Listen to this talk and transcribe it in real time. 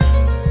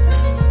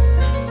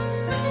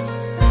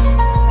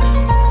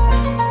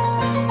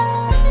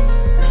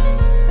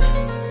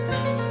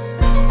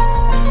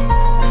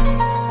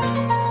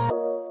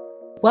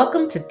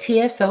Welcome to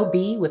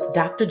TSOB with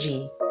Dr.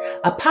 G,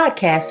 a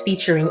podcast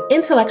featuring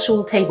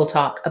intellectual table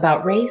talk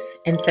about race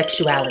and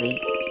sexuality.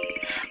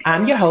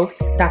 I'm your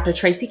host, Dr.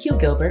 Tracy Q.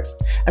 Gilbert,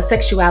 a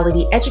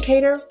sexuality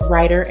educator,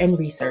 writer, and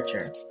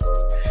researcher.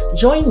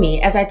 Join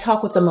me as I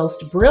talk with the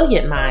most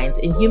brilliant minds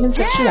in human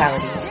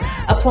sexuality,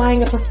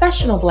 applying a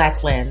professional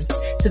Black lens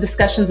to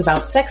discussions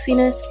about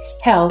sexiness,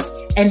 health,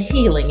 and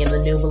healing in the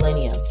new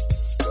millennium.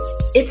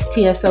 It's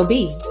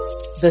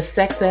TSOB, the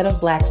sex ed of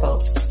Black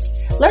folk.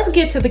 Let's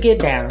get to the get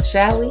down,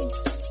 shall we?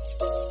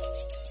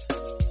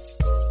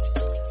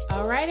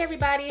 All right,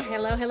 everybody.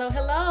 Hello.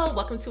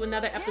 Welcome to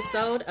another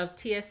episode of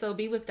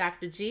TSOB with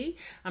Dr. G.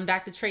 I'm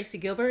Dr. Tracy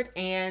Gilbert,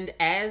 and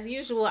as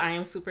usual, I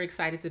am super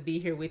excited to be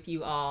here with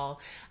you all.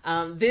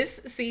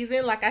 This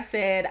season, like I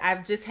said,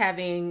 I'm just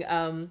having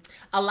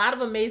a lot of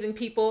amazing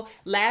people.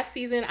 Last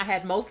season, I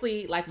had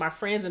mostly like my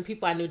friends and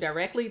people I knew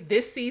directly.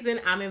 This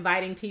season, I'm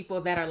inviting people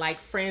that are like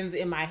friends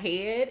in my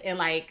head and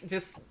like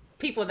just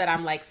people that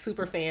I'm like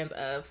super fans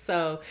of.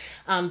 So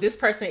this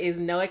person is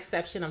no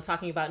exception. I'm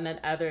talking about none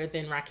other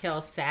than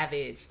Raquel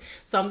Savage.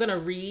 So I'm going to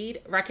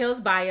read Raquel's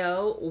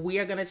bio. We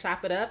are going to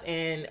chop it up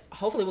and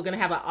hopefully we're going to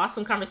have an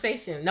awesome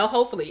conversation. No,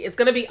 hopefully it's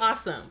going to be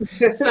awesome.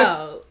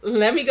 So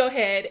let me go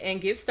ahead and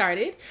get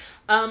started.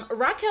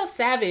 Raquel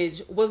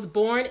Savage was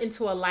born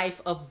into a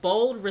life of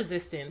bold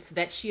resistance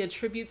that she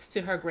attributes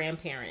to her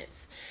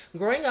grandparents.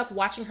 Growing up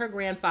watching her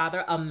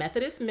grandfather, a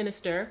Methodist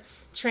minister,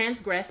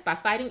 transgressed by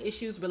fighting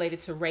issues related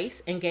to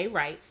race and gay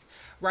rights,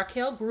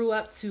 Raquel grew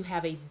up to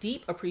have a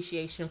deep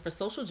appreciation for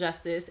social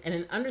justice and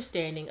an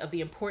understanding of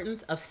the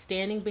importance of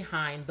standing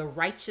behind the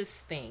righteous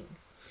thing.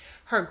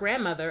 Her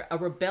grandmother, a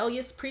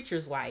rebellious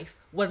preacher's wife,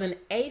 was an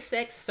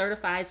AASECT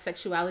certified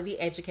sexuality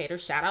educator.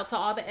 Shout out to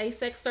all the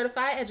AASECT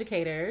certified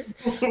educators.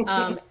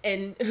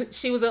 And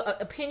she was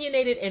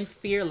opinionated and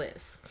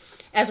fearless.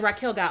 As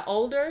Raquel got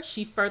older,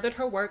 she furthered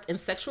her work in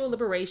sexual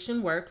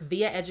liberation work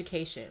via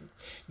education.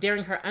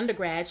 During her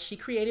undergrad, she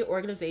created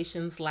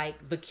organizations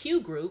like the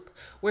Q Group,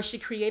 where she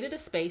created a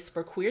space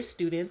for queer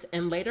students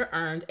and later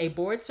earned a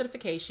board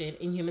certification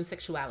in human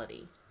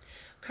sexuality.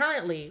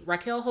 Currently,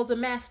 Raquel holds a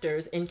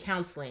master's in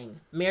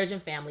counseling, marriage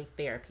and family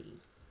therapy.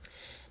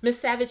 Ms.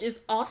 Savage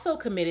is also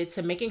committed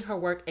to making her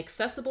work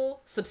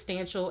accessible,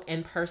 substantial,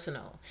 and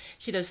personal.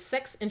 She does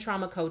sex and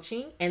trauma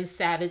coaching and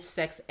Savage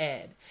Sex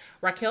Ed.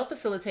 Raquel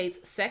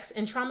facilitates sex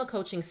and trauma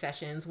coaching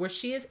sessions where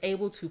she is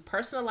able to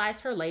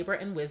personalize her labor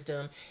and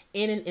wisdom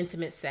in an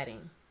intimate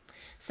setting.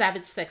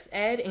 Savage Sex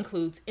Ed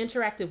includes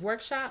interactive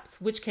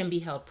workshops, which can be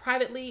held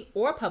privately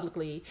or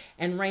publicly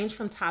and range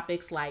from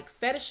topics like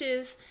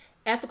fetishes,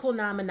 ethical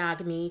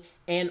non-monogamy,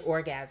 and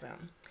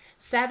orgasm.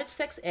 Savage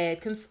Sex Ed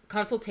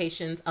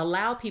consultations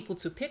allow people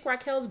to pick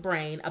Raquel's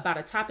brain about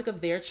a topic of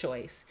their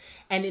choice,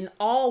 and in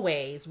all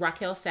ways,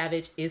 Raquel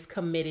Savage is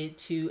committed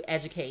to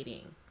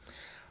educating.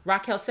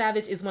 Raquel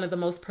Savage is one of the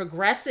most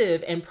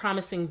progressive and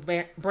promising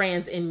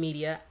brands in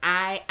media.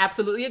 I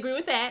absolutely agree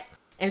with that,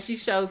 and she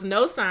shows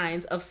no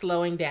signs of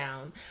slowing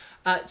down.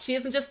 She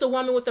isn't just a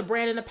woman with a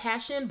brand and a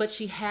passion, but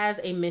she has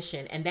a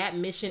mission, and that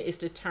mission is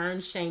to turn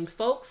shamed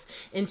folks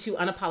into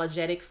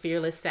unapologetic,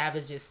 fearless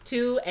savages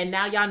too. And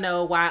now y'all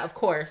know why, of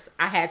course,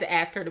 I had to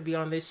ask her to be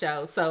on this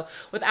show. So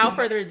without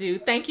further ado,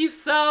 thank you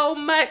so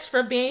much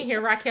for being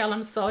here, Raquel.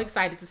 I'm so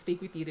excited to speak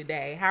with you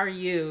today. How are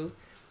you?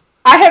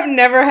 I have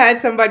never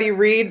had somebody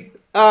read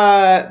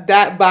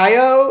that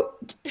bio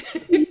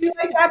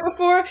like that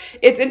before.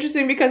 It's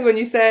interesting because when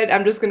you said,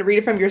 I'm just going to read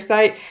it from your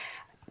site,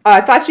 I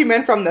thought you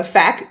meant from the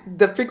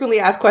frequently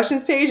asked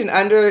questions page, and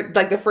under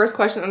like the first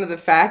question under the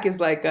FAQ is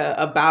like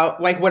about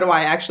like what do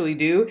I actually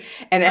do,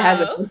 and it has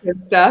a bunch of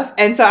stuff.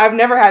 And so I've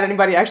never had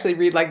anybody actually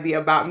read like the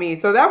about me,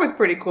 so that was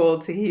pretty cool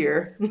to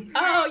hear.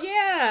 Oh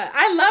yeah,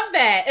 I love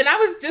that, and I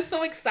was just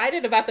so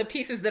excited about the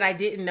pieces that I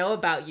didn't know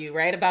about you.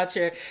 Right, about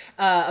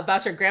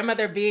your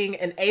grandmother being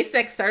an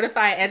AASECT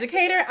certified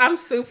educator. I'm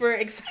super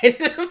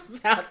excited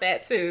about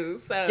that too.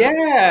 So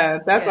yeah,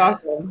 that's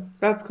awesome.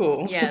 That's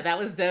cool. Yeah, that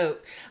was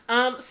dope.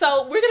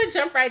 So we're going to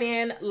jump right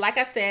in. Like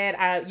I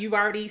said, you've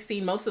already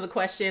seen most of the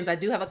questions. I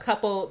do have a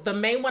couple. The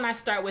main one I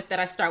start with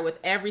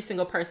every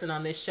single person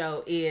on this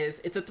show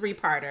it's a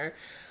three-parter.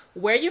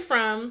 Where you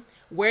from,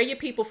 where your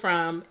people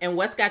from, and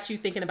what's got you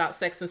thinking about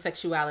sex and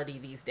sexuality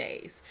these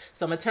days.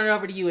 So I'm going to turn it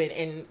over to you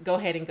and go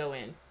ahead and go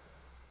in.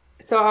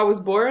 So I was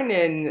born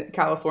in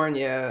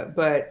California,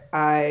 but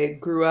I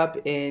grew up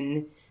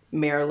in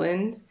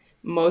Maryland,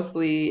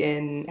 mostly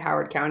in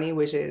Howard County,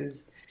 which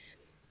is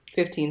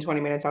 15,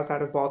 20 minutes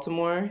outside of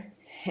Baltimore.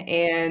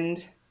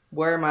 And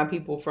where are my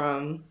people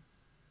from?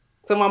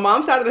 So my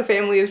mom's side of the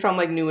family is from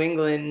like New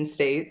England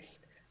states.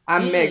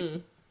 I'm mixed,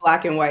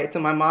 Black and white. So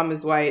my mom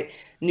is white,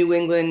 New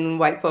England,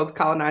 white folks,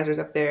 colonizers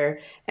up there.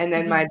 And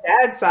then my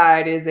dad's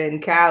side is in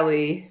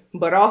Cali,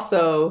 but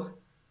also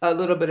a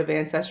little bit of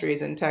ancestry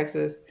is in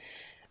Texas.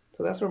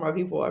 So that's where my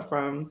people are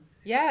from.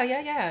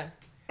 Yeah.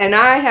 And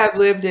I have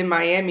lived in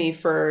Miami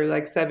for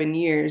like 7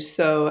 years.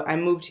 So I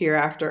moved here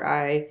after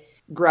I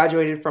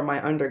graduated from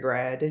my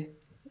undergrad.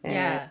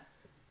 And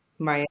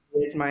Miami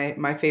is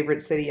my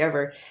favorite city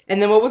ever.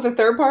 And then what was the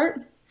third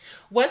part?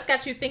 What's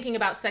got you thinking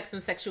about sex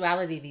and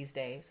sexuality these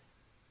days?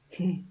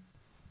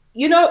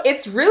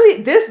 It's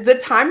really the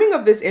timing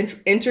of this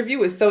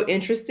interview is so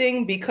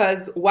interesting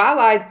because while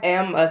I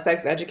am a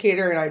sex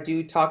educator and I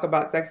do talk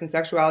about sex and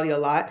sexuality a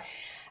lot,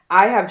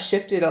 I have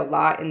shifted a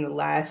lot in the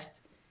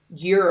last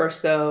year or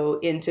so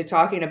into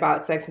talking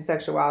about sex and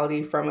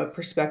sexuality from a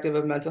perspective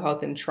of mental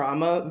health and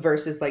trauma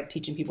versus like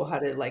teaching people how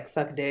to like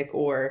suck dick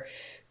or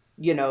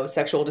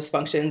sexual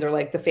dysfunctions or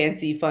like the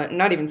fancy fun,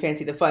 not even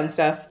fancy, the fun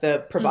stuff,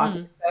 the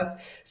provocative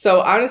stuff.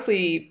 So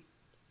honestly,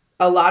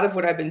 a lot of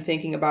what I've been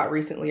thinking about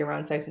recently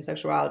around sex and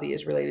sexuality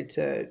is related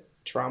to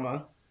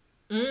trauma.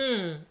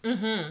 Can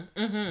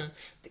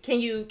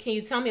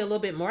you tell me a little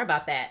bit more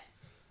about that?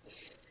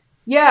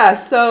 Yeah,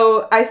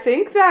 so I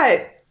think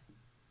that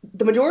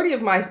the majority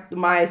of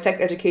my sex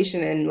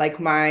education and like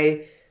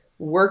my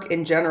work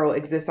in general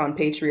exists on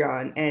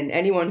Patreon, and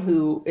anyone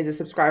who is a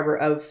subscriber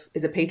of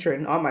is a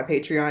patron on my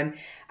Patreon,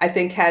 I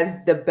think has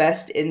the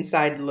best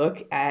inside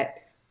look at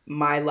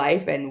my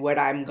life and what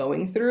I'm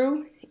going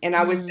through. And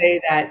I would Mm,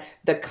 say that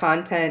the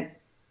content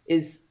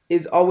is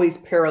always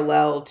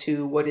parallel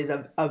to what is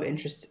of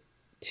interest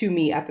to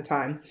me at the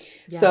time.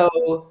 yeah.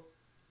 So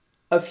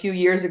a few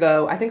years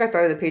ago, I think I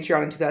started the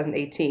Patreon in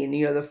 2018.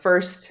 The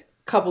first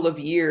couple of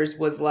years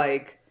was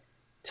like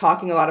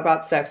talking a lot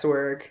about sex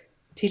work,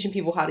 teaching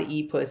people how to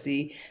eat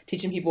pussy,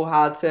 teaching people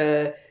how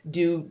to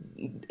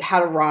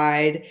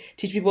ride,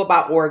 teach people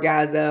about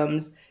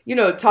orgasms,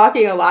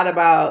 talking a lot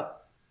about,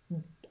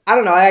 I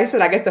don't know, like I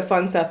said, I guess the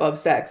fun stuff of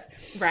sex.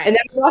 And Right.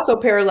 that's also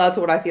parallel to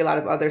what I see a lot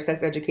of other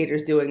sex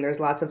educators doing. There's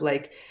lots of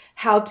like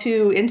how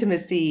to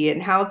intimacy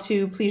and how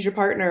to please your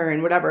partner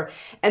and whatever.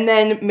 And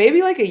then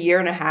maybe like a year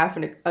and a half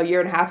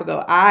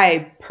ago,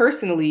 I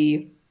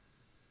personally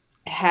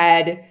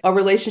had a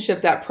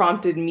relationship that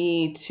prompted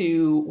me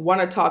to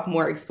want to talk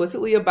more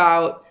explicitly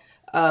about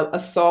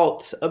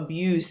assault,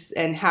 abuse,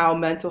 and how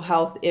mental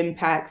health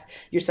impacts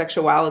your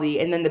sexuality.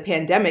 And then the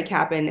pandemic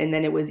happened, and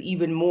then it was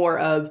even more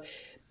of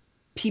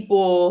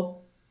people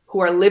who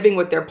are living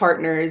with their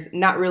partners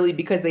not really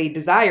because they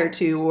desire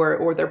to,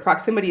 or their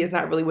proximity is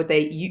not really what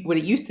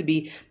it used to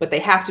be, but they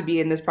have to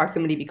be in this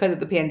proximity because of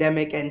the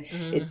pandemic, and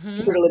it's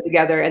cheaper Mm-hmm. to live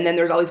together. And then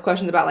there's all these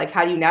questions about like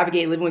how do you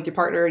navigate living with your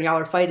partner and y'all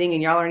are fighting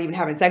and y'all aren't even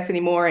having sex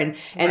anymore, and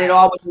it Right.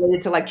 all was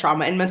related to like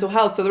trauma and mental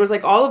health. So there was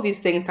like all of these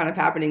things kind of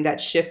happening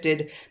that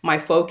shifted my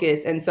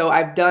focus. And so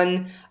I've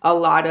done a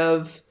lot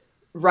of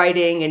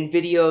writing and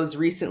videos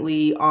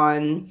recently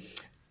on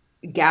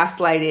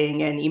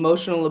gaslighting and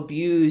emotional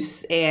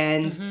abuse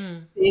and Mm-hmm.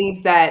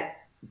 things that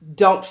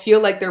don't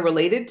feel like they're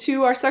related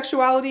to our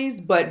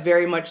sexualities, but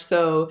very much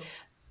so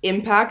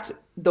impact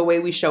the way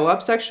we show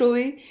up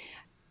sexually.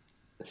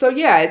 So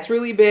yeah, it's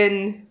really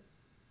been,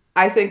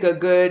 I think, a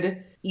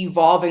good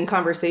evolving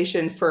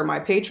conversation for my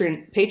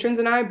patrons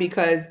and I,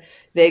 because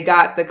they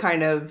got the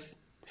kind of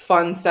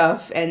fun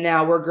stuff and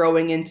now we're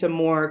growing into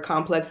more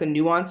complex and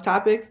nuanced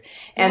topics.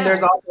 And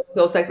there's Yeah. also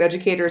those sex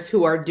educators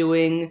who are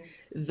doing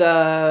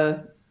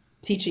the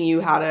teaching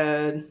you how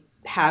to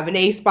have an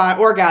A-spot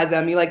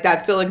orgasm. You like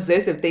that still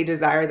exists if they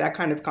desire that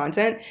kind of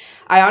content.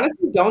 I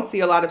honestly don't see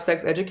a lot of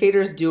sex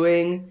educators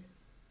doing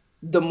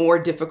the more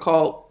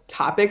difficult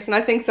topics. And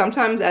I think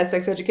sometimes as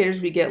sex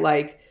educators, we get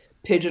like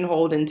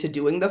pigeonholed into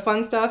doing the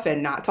fun stuff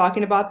and not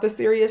talking about the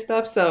serious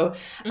stuff. So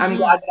I'm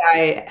glad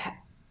Mm-hmm. that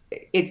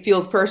it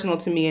feels personal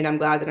to me, and I'm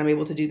glad that I'm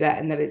able to do that,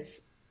 and that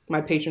it's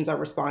my patrons are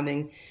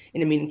responding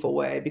in a meaningful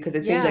way, because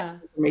it seems like Yeah.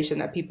 information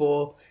that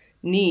people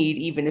need,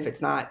 even if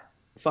it's not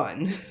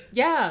fun.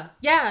 Yeah,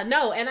 yeah,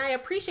 no, and I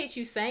appreciate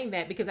you saying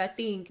that because I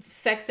think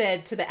sex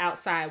ed to the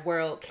outside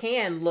world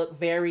can look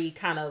very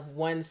kind of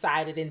one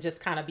sided and just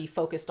kind of be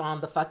focused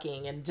on the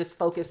fucking and just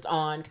focused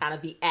on kind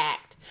of the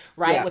act,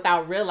 right? Yeah.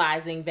 Without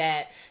realizing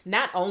that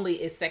not only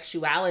is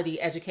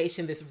sexuality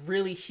education this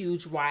really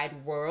huge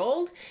wide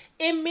world,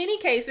 in many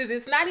cases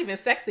it's not even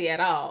sexy at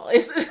all.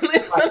 It's in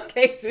Right. some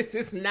cases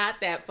it's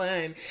not that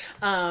fun.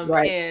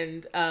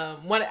 Right.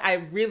 What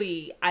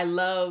I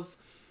love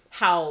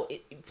how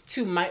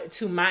to my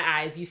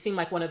eyes you seem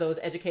like one of those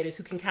educators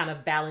who can kind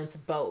of balance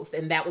both,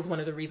 and that was one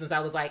of the reasons I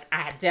was like,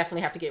 I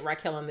definitely have to get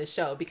Raquel on this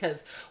show,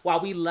 because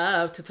while we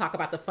love to talk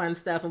about the fun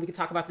stuff and we can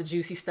talk about the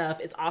juicy stuff,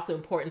 it's also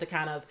important to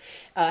kind of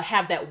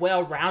have that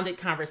well-rounded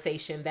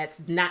conversation that's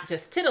not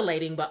just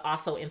titillating but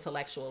also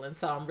intellectual. And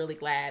so I'm really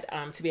glad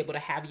to be able to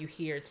have you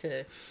here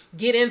to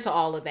get into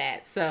all of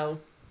that. So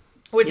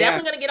we're Yeah.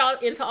 definitely going to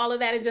get into all of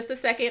that in just a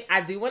second.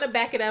 I do want to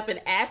back it up and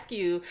ask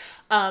you,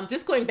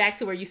 just going back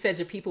to where you said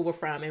your people were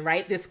from, and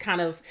right, this kind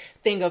of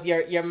thing of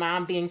your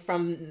mom being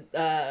from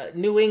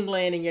New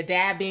England and your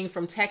dad being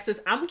from Texas.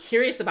 I'm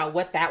curious about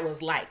what that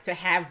was like to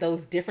have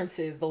those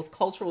differences, those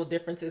cultural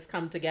differences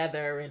come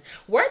together, and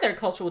were there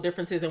cultural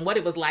differences, and what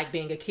it was like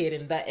being a kid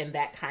in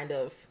that kind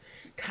of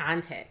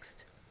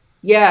context.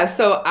 Yeah,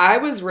 so I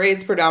was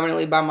raised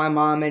predominantly by my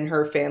mom and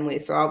her family.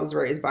 So I was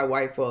raised by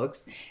white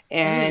folks.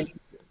 And Mm,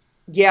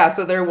 yeah,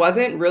 so there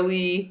wasn't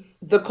really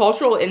the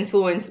cultural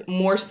influence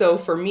more so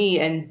for me,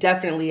 and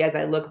definitely as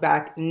I look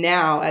back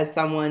now as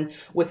someone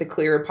with a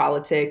clearer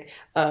politic,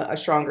 a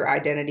stronger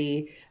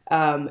identity.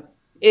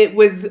 it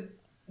was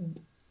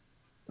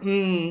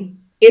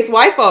it's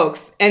white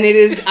folks, and it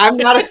is. I'm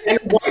not a fan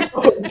of white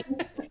folks,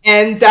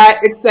 and that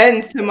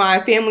extends to my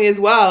family as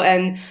well.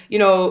 And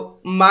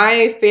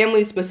my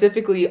family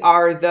specifically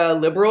are the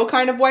liberal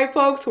kind of white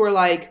folks who are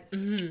like,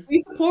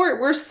 we support.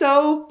 We're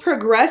so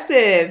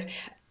progressive.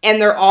 And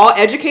they're all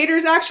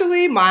educators,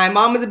 actually. My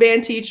mom is a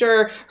band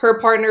teacher. Her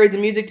partner is a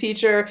music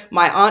teacher.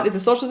 My aunt is a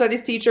social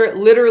studies teacher.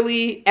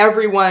 Literally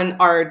everyone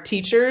are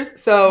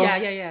teachers. So,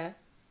 yeah.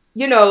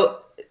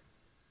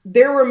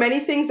 There were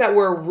many things that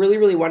were really,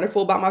 really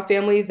wonderful about my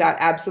family that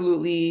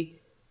absolutely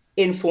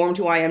informed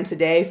who I am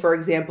today. For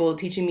example,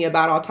 teaching me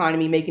about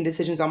autonomy, making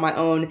decisions on my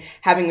own,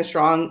 having a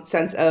strong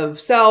sense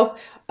of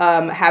self,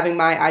 having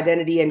my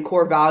identity and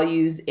core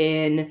values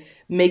in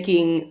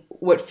making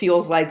what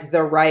feels like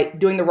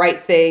doing the right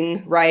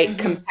thing, right?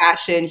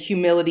 Compassion,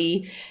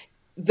 humility.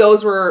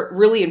 Those were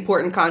really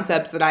important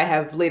concepts that I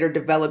have later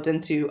developed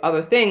into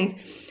other things.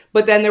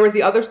 But then there was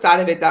the other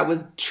side of it that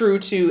was true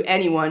to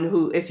anyone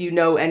who, if you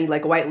know any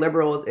like white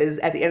liberals, is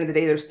at the end of the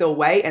day, they're still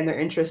white and their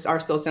interests are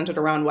still centered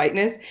around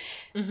whiteness.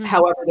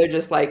 However, they're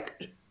just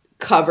like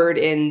covered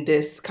in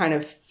this kind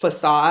of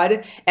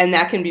facade. And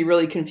that can be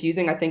really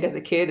confusing, I think, as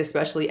a kid,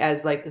 especially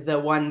as like the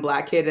one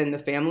Black kid in the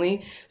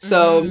family.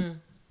 So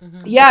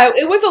yeah,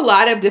 it was a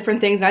lot of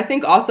different things. And I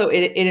think also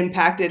it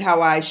impacted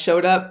how I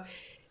showed up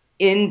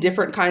in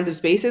different kinds of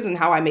spaces and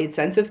how I made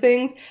sense of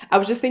things. I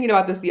was just thinking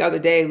about this the other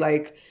day,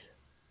 like,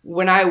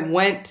 when I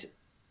went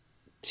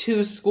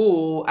to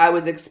school, I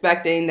was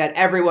expecting that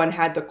everyone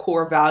had the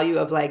core value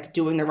of like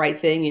doing the right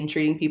thing and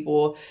treating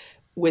people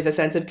with a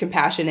sense of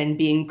compassion and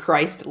being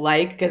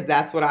Christ-like, because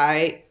that's what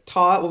I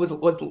taught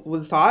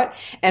was taught.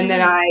 And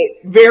then I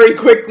very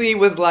quickly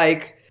was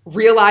like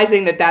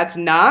realizing that that's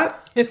not.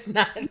 It's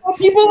not.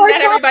 People are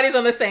not everybody's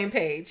on the same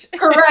page.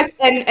 Correct.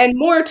 And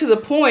more to the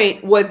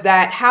point was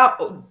that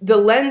how the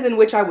lens in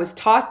which I was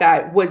taught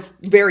that was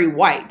very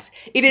white.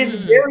 It is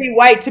very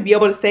white to be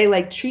able to say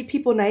like, treat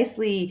people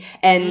nicely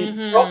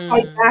and don't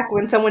fight back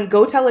when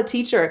go tell a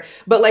teacher.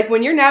 But like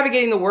when you're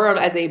navigating the world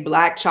as a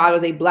Black child,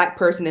 as a Black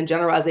person in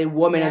general, as a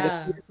woman, as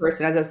a queer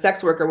person, as a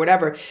sex worker,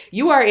 whatever,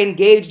 you are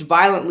engaged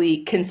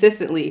violently,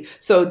 consistently.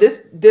 So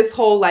this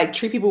whole like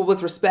treat people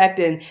with respect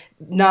and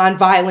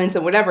non-violence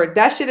and whatever,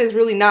 that shit is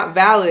really not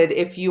valid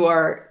if you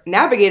are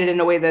navigated in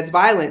a way that's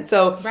violent.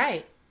 So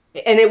right.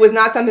 And it was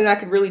not something that I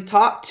could really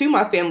talk to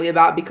my family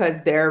about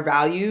because their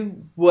value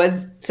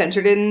was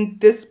centered in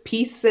this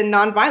peace and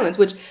nonviolence,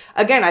 which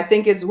again, I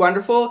think is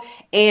wonderful.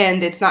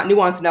 And it's not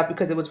nuanced enough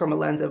because it was from a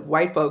lens of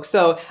white folks.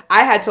 So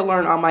I had to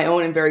learn on my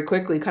own and very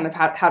quickly kind of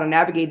how to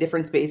navigate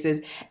different spaces.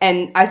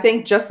 And I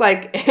think just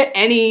like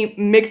any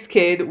mixed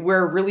kid,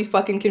 we're really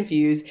fucking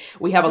confused.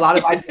 We have a lot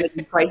of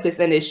identity crisis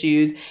and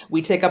issues.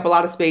 We take up a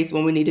lot of space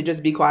when we need to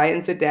just be quiet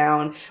and sit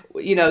down.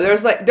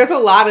 There's a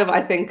lot of, I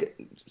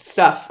think,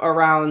 stuff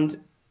around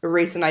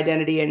race and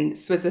identity, and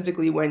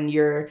specifically when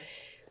you're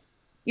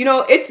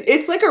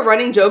it's like a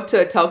running joke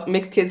to tell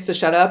mixed kids to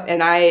shut up,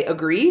 and I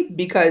agree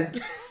because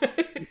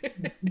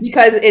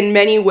in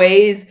many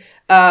ways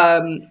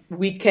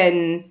we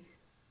can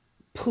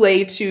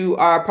play to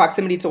our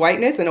proximity to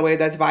whiteness in a way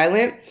that's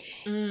violent.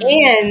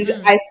 And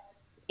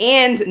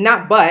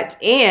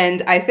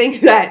I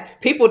think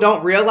that people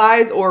don't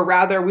realize, or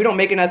rather we don't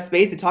make enough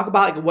space to talk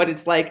about like what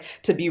it's like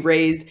to be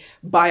raised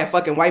by a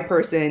fucking white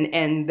person,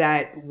 and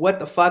that what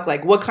the fuck,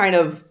 like what kind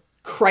of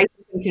crisis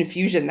and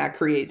confusion that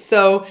creates.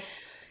 So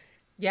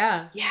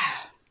yeah.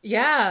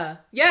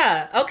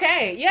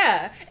 Okay.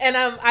 Yeah. And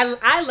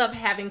I love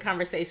having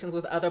conversations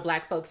with other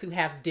Black folks who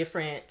have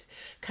different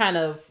kind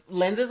of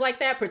lenses like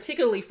that,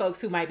 particularly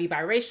folks who might be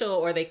biracial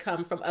or they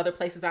come from other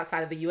places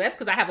outside of the US,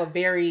 because I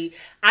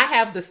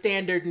have the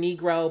standard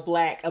Negro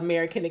Black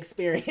American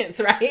experience,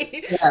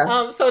 right?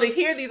 Yeah. So to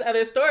hear these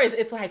other stories,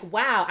 it's like,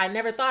 wow, I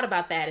never thought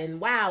about that.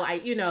 And wow,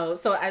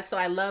 so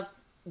I love.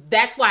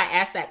 That's why I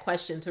asked that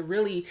question, to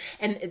really,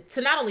 and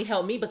to not only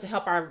help me, but to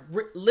help our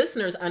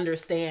listeners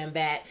understand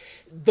that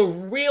the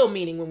real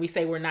meaning when we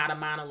say we're not a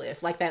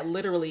monolith, like that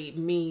literally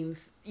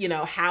means,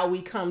 how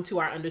we come to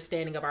our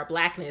understanding of our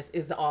Blackness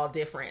is all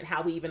different.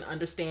 How we even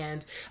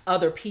understand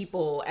other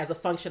people as a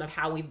function of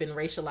how we've been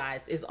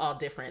racialized is all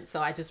different. So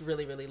I just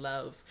really, really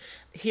love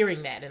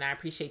hearing that. And I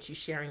appreciate you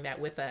sharing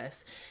that with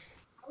us.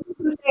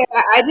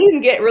 I didn't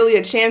get really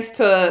a chance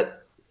to,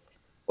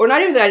 or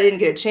not even that I didn't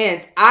get a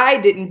chance, I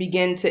didn't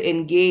begin to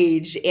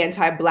engage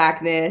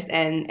anti-Blackness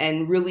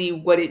and really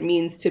what it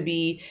means to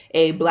be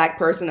a Black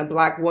person, a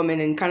Black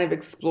woman, and kind of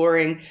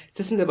exploring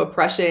systems of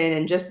oppression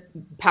and just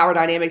power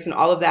dynamics and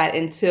all of that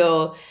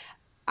until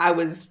I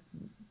was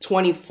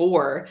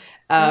 24.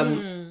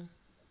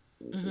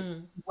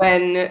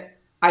 When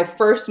I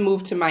first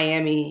moved to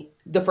Miami,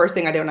 the first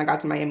thing I did when I got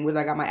to Miami was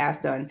I got my ass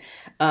done.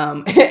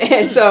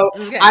 And so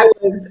Okay.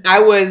 I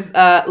was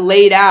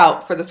laid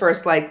out for the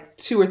first like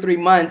 2 or 3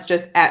 months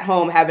just at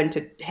home having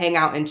to hang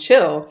out and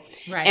chill.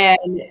 Right.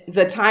 And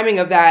the timing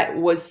of that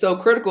was so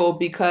critical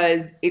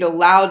because it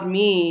allowed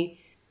me,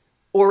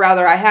 or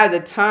rather I had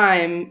the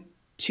time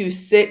to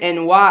sit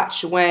and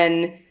watch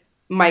when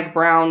Mike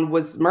Brown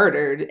was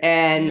murdered,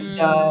 and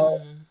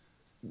Mm.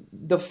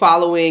 the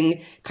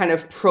following kind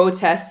of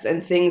protests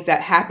and things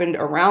that happened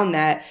around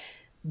that,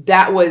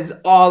 that was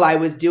all I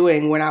was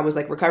doing when I was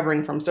like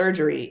recovering from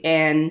surgery.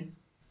 And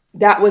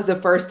that was the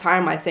first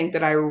time I think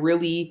that I got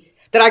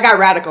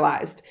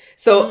radicalized.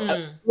 So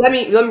Mm. let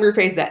me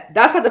rephrase that.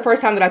 That's not the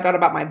first time that I thought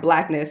about my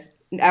blackness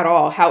at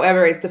all.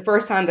 However, it's the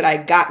first time that I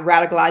got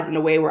radicalized in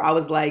a way where I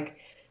was like,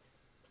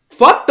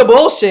 fuck the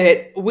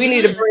bullshit. We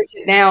need to Mm. break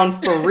it down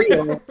for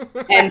real.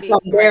 And from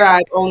Right, there, right.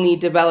 I've only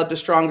developed a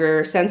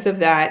stronger sense of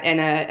that and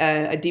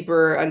a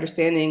deeper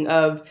understanding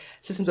of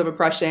systems of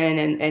oppression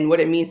and what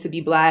it means to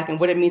be Black and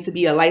what it means to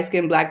be a light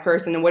skinned Black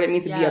person and what it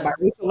means to be a Yeah.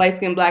 biracial light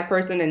skinned Black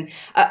person and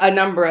a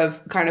number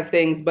of kind of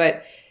things.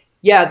 But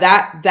yeah,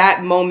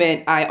 that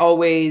moment I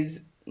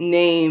always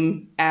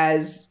name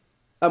as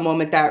a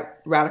moment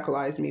that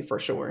radicalized me for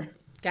sure.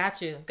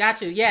 Got you,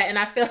 got you. Yeah, and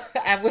I feel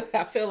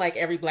I feel like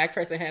every Black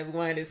person has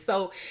one.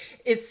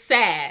 It's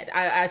sad.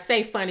 I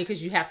say funny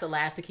because you have to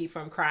laugh to keep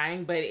from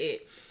crying, but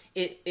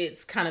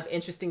it's kind of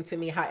interesting to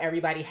me how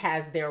everybody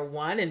has their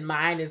one, and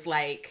mine is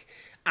like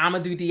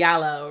Amadou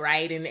Diallo,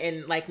 right?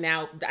 And like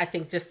now, I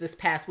think just this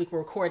past week, we're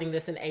recording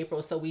this in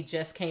April, so we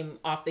just came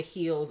off the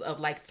heels of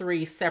like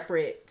three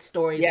separate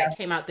stories Yeah, that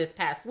came out this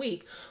past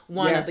week.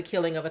 One of yeah, the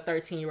killing of a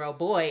 13-year-old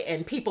boy,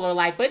 and people are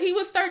like, "But he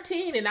was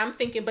 13," and I'm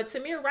thinking, "But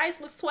Tamir Rice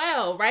was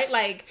 12," right?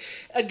 Like,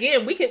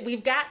 again,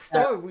 we've got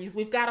yeah, stories,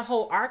 we've got a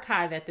whole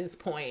archive at this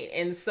point,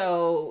 and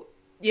so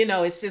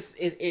it's just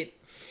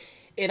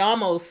it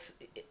almost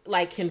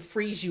like can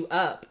freeze you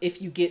up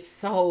if you get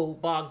so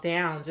bogged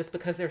down just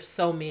because there's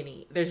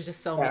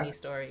just so yeah. many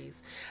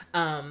stories.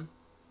 um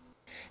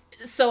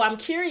so I'm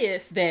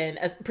curious then,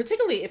 as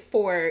particularly if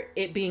for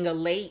it being a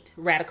late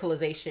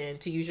radicalization,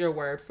 to use your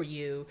word, for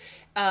you,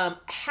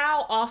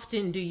 how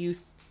often do you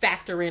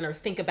factor in or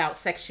think about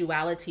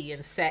sexuality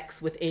and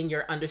sex within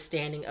your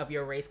understanding of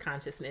your race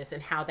consciousness,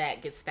 and how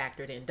that gets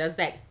factored in? Does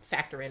that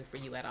factor in for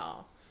you at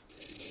all?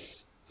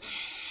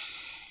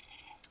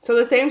 So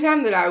the same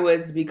time that I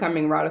was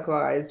becoming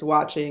radicalized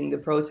watching the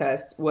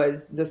protests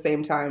was the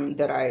same time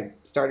that I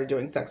started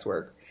doing sex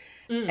work.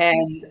 Mm.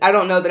 And I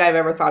don't know that I've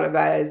ever thought of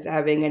that as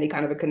having any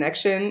kind of a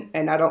connection.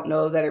 And I don't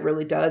know that it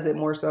really does. It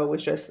more so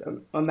was just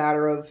a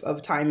matter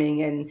of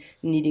timing and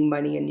needing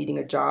money and needing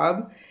a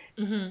job.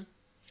 Mm-hmm.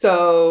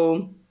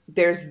 So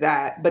there's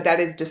that. But that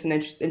is just an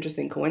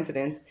interesting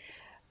coincidence.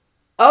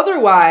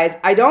 Otherwise,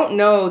 I don't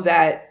know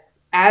that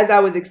as I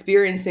was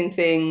experiencing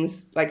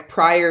things like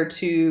prior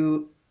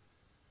to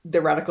the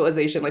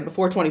radicalization, like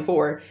before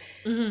 24,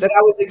 Mm-hmm.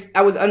 that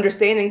I was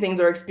understanding things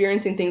or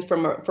experiencing things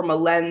from a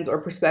lens or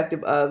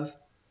perspective of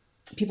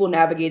people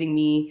navigating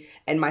me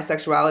and my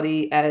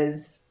sexuality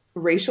as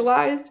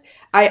racialized.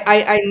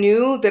 I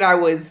knew that I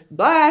was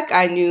Black.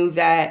 I knew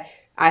that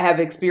I have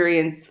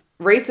experienced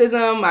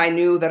racism. I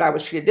knew that I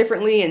was treated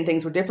differently and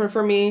things were different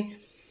for me.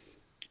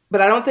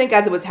 But I don't think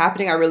as it was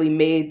happening, I really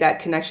made that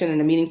connection in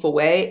a meaningful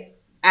way.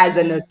 As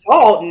an Mm-hmm.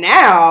 adult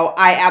now,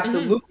 I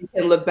Mm-hmm. absolutely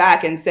can look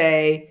back and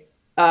say,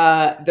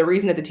 the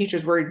reason that the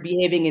teachers were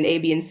behaving in A,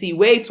 B, and C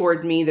way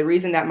towards me, the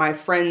reason that my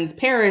friends'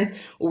 parents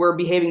were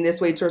behaving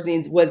this way towards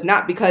me was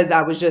not because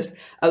I was just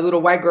a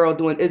little white girl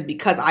doing, is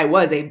because I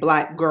was a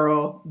Black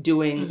girl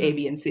doing A, Mm-hmm.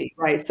 B, and C,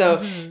 right?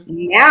 So Mm-hmm.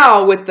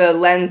 now with the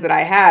lens that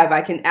I have,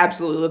 I can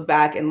absolutely look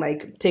back and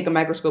like take a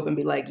microscope and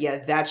be like,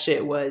 yeah, that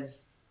shit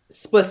was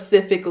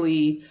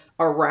specifically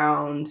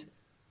around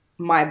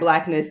my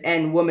Blackness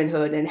and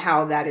womanhood and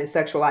how that is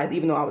sexualized,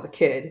 even though I was a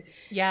kid.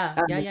 Yeah,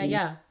 yeah, yeah, Um,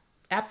 yeah.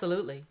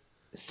 Absolutely.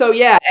 so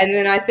yeah, and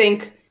then I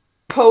think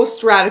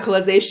post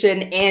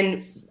radicalization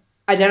and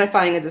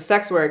identifying as a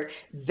sex work,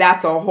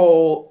 that's a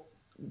whole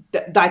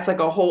that's like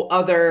a whole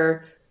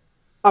other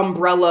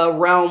umbrella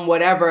realm,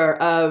 whatever,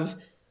 of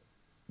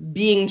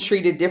being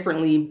treated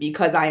differently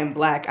because I am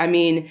Black. I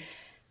mean,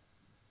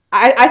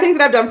 I think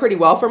that I've done pretty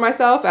well for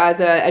myself as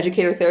an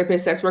educator,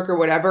 therapist, sex worker,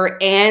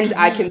 whatever. And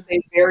I can Mm-hmm.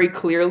 say very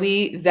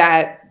clearly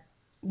that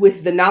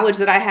with the knowledge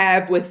that I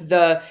have, with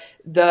the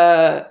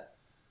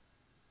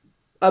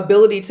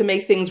ability to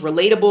make things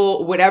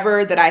relatable,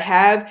 whatever that I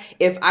have,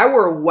 if I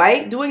were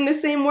white doing the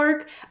same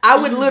work, I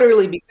would Mm-hmm.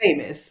 literally be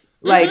famous.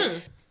 Like Mm-hmm.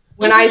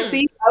 when I Mm-hmm.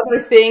 see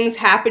other things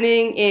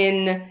happening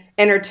in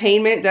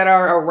entertainment that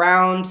are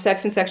around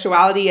sex and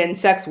sexuality and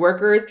sex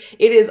workers,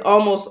 it is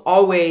almost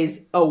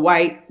always a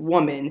white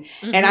woman.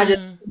 And I just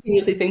Mm-hmm.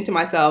 continuously think to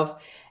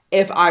myself,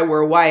 if I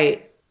were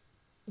white,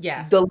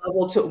 Yeah, the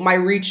level to my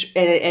reach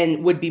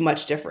and would be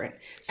much different.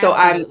 So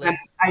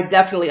absolutely. I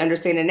definitely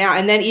understand it now.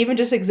 And then even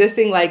just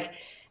existing like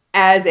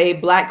as a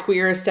Black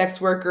queer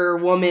sex worker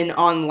woman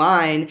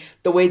online,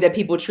 the way that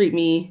people treat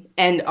me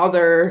and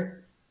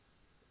other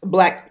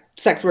Black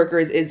sex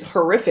workers is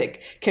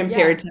horrific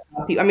Yeah. compared to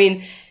people. I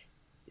mean,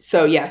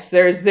 So yes,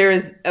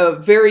 there's a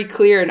very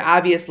clear and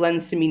obvious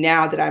lens to me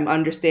now that I'm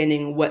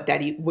understanding what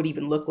that would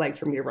even look like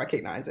for me to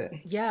recognize it.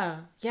 Yeah,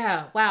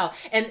 yeah, wow.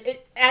 And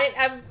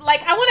I'm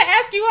like, I want to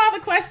ask you all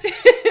the questions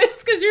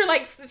because you're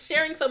like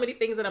sharing so many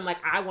things that I'm like,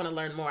 I want to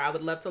learn more. I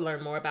would love to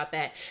learn more about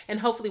that.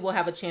 And hopefully we'll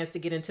have a chance to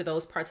get into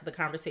those parts of the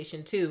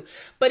conversation too.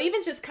 But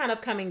even just kind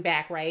of coming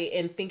back, right,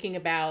 and thinking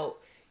about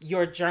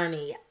your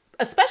journey,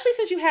 especially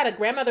since you had a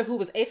grandmother who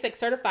was AASECT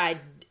certified,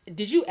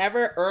 did you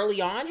ever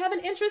early on have an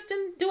interest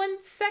in doing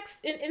sex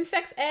in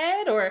sex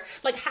ed, or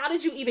like how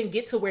did you even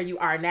get to where you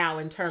are now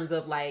in terms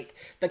of like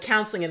the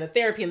counseling and the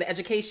therapy and the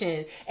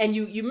education? And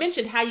you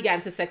mentioned how you got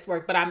into sex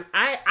work, but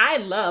I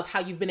love how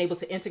you've been able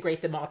to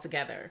integrate them all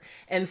together.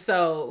 And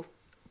so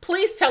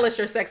please tell us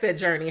your sex ed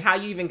journey, how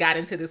you even got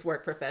into this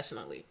work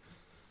professionally.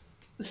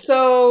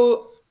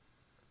 So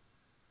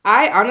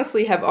I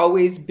honestly have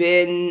always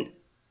been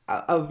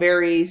a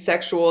very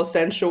sexual,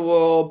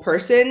 sensual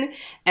person,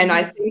 and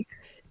I Mm-hmm. think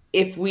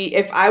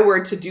if I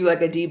were to do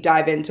like a deep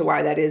dive into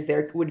why that is,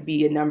 there would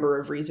be a number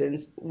of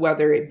reasons,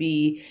 whether it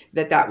be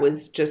that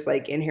was just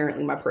like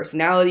inherently my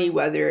personality,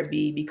 whether it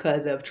be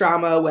because of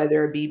trauma,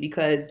 whether it be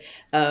because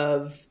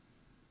of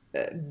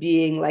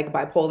being like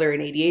bipolar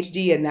and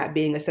ADHD and that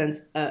being a sense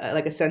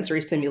like a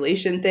sensory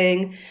stimulation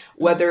thing,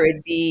 Mm-hmm. whether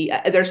it be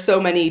there's so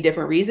many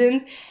different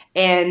reasons.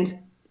 And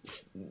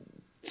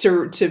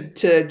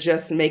to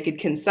just make it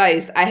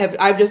concise,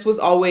 I've just was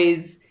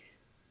always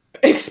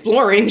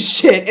exploring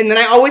shit. And then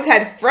I always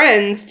had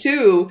friends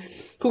too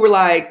who were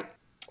like,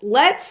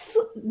 let's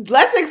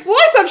explore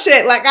some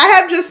shit. Like I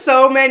have just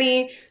so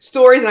many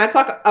stories and I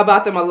talk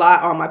about them a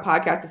lot on my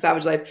podcast, The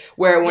Savage Life,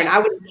 where when I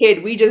was Yes. a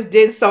kid, we just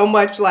did so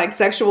much like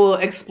sexual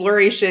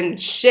exploration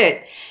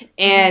shit.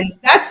 And Mm-hmm.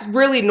 that's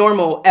really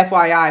normal,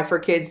 FYI, for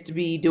kids to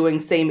be doing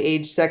same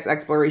age sex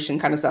exploration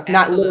kind of stuff.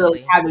 Not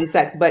literally Absolutely. having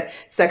sex, but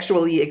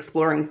sexually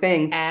exploring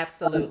things.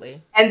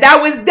 Absolutely. And that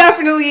was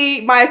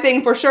definitely my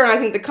thing for sure. And I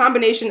think the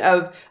combination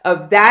of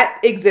that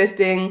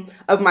existing,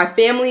 of my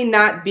family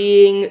not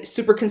being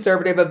super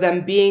conservative, of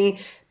them being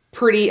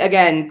pretty,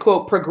 again,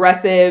 quote,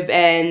 progressive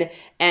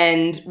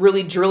and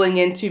really drilling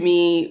into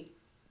me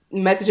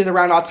messages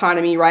around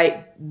autonomy,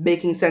 right?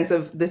 Making sense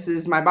of this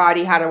is my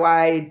body. How do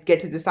I get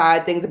to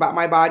decide things about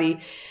my body?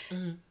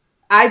 Mm-hmm.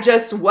 I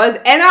just was,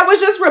 and I was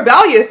just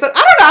rebellious. So I don't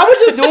know. I was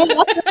just doing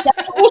lots of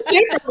sexual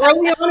shit from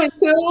early on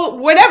until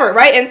whatever,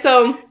 right? And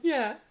so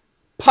Yeah.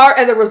 part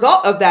as a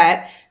result of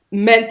that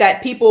meant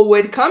that people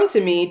would come to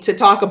me to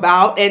talk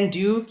about and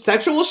do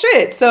sexual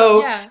shit.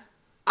 So Yeah.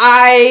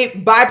 I,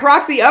 by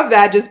proxy of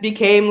that, just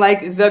became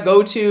like the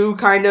go-to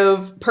kind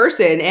of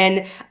person.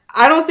 And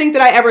I don't think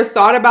that I ever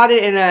thought about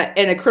it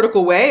in a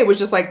critical way. It was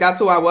just like that's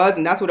who I was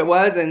and that's what it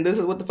was and this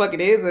is what the fuck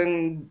it is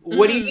and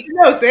what do you need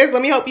Mm-hmm. to know, sis?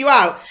 Let me help you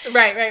out.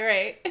 Right, right,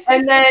 right.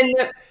 And then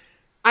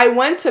I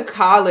went to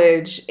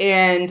college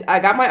and I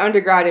got my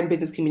undergrad in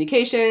business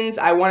communications.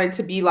 I wanted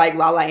to be like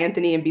Lala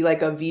Anthony and be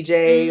like a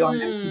VJ on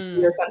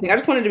MTV or Mm. something. I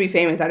just wanted to be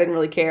famous. I didn't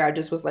really care. I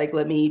just was like,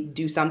 let me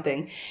do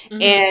something.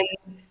 Mm-hmm. And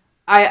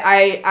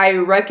I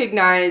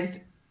recognized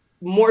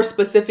more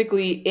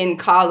specifically in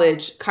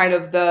college kind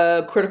of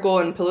the critical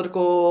and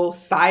political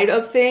side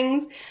of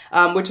things,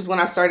 which is when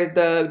I started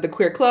the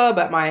queer club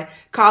at my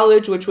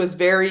college, which was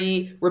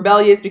very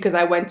rebellious because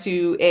I went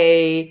to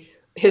a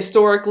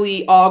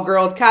historically all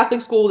girls Catholic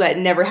school that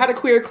never had a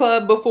queer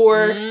club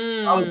before.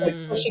 I was like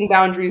Mm. pushing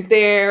boundaries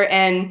there.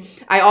 And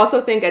I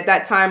also think at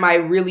that time I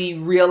really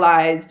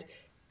realized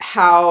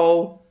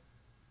how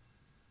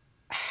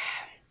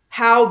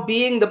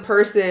being the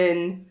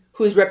person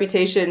whose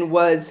reputation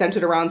was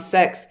centered around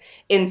sex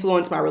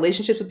influenced my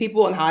relationships with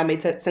people and how I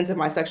made sense of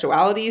my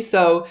sexuality.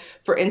 So,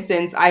 for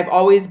instance, I've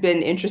always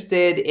been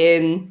interested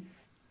in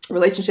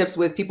relationships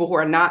with people who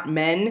are not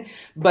men,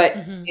 but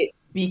Mm-hmm. it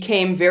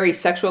became very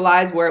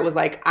sexualized where it was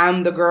like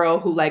I'm the girl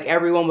who like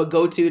everyone would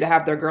go to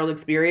have their girl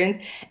experience.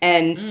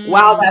 And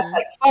while that's Mm.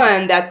 like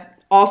fun, that's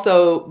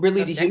also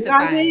really dehumanizing.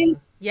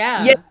 Objectifying.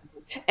 Yeah. Yeah.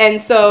 And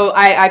so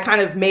I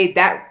kind of made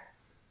that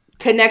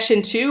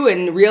connection to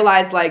and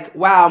realized like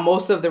wow,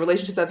 most of the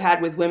relationships I've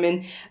had with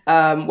women,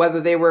 whether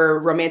they were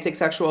romantic,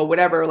 sexual,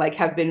 whatever, like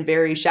have been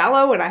very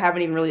shallow and I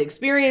haven't even really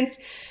experienced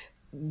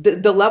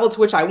the level to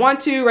which I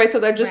want to, right? So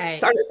that just Right.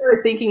 started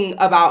thinking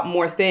about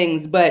more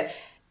things, but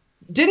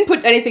didn't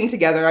put anything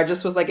together. I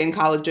just was like in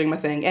college doing my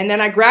thing. And then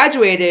I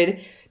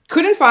graduated,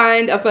 couldn't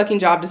find a fucking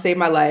job to save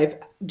my life.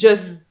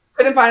 Just Mm-hmm.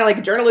 couldn't find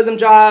like journalism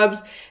jobs.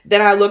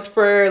 Then I looked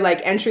for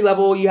like entry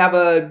level. You have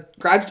a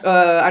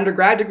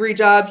undergrad degree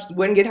jobs,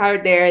 wouldn't get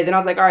hired there. Then I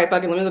was like, all right,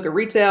 fucking let me look at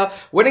retail.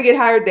 Wouldn't get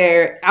hired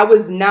there. I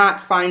was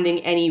not finding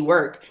any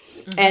work.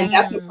 And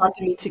that's what Mm-hmm.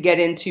 prompted me to get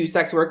into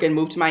sex work and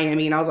move to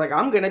Miami. And I was like,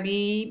 I'm gonna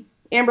be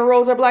Amber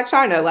Rose or Black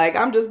China. Like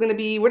I'm just gonna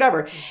be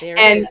whatever. There it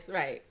And is.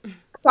 Right.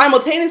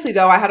 simultaneously,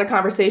 though, I had a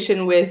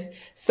conversation with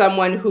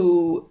someone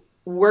who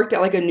worked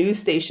at like a news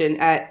station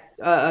at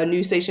a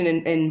news station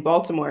in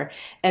Baltimore,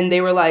 and they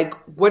were like,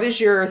 "What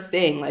is your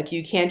thing? Like,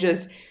 you can't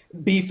just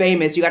be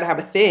famous. You got to have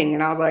a thing.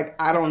 And I was like,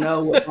 I don't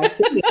know what my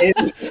thing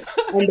is.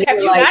 And they Have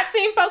were you like, not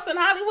seen folks in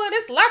Hollywood?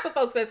 There's lots of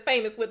folks that's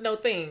famous with no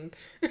thing.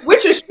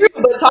 which is true,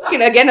 but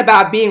talking again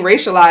about being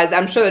racialized,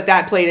 I'm sure that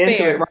that played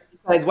into it, Fair, right?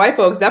 Because white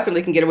folks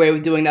definitely can get away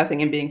with doing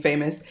nothing and being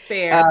famous.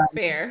 Uh, fair,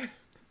 fair.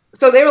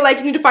 so they were like,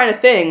 you need to find a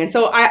thing. And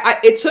so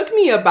it took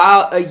me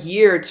about a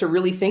year to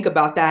really think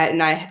about that. And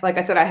like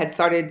I said, I had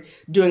started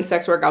doing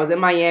sex work. I was in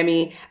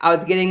Miami. I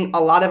was getting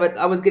a lot of it.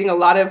 I was getting a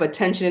lot of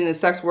attention in the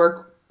sex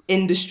work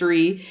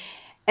industry.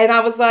 And I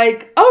was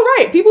like, oh,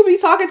 right, people be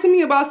talking to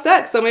me about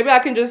sex. So maybe I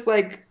can just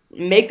like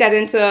make that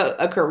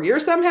into a career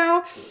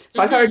somehow.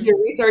 So I started Mm-hmm.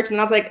 doing research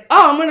and I was like,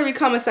 oh, I'm going to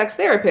become a sex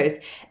therapist.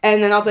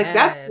 And then I was like,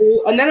 that's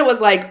cool. Yes. And then it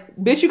was like,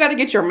 bitch, you got to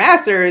get your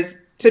master's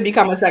to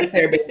become a sex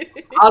therapist.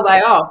 I was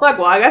like, oh, fuck,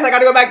 well, I guess I got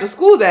to go back to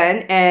school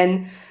then.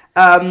 And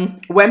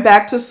went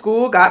back to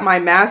school, got my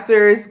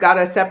master's, got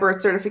a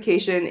separate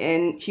certification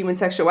in human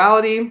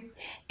sexuality.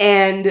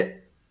 And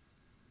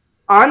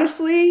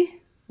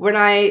honestly, when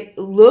I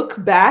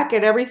look back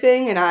at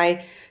everything and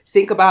I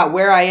think about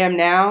where I am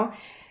now,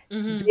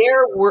 Mm-hmm.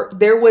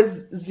 there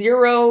was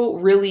zero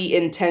really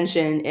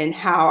intention in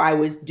how I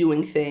was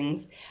doing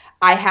things.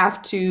 I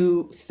have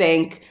to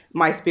thank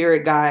my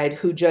spirit guide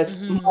who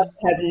just Mm-hmm. must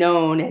have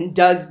known and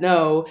does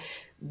know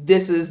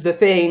this is the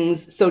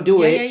things, so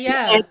do Yeah, yeah, it.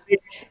 And yeah.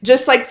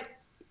 just like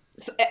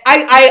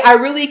I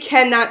really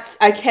cannot.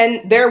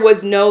 There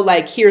was no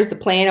like, here's the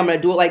plan. I'm gonna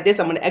do it like this.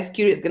 I'm gonna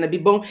execute it. It's gonna be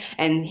boom.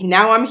 And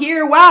now I'm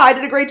here. Wow, I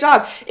did a great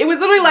job. It was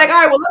literally like, Yeah.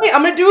 all right, well,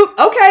 I'm gonna do.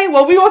 Okay,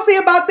 well, we gonna see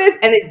about this.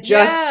 And it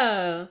just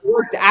Yeah.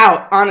 worked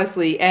out,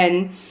 honestly.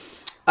 And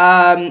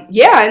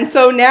yeah, and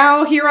so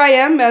now here I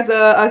am as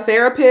a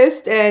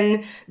therapist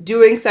and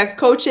doing sex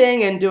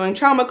coaching and doing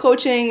trauma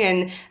coaching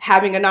and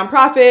having a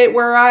nonprofit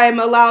where I'm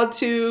allowed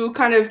to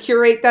kind of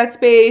curate that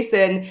space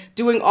and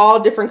doing all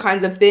different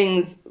kinds of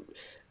things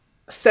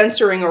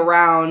centering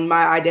around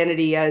my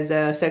identity as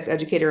a sex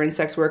educator and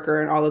sex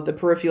worker and all of the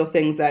peripheral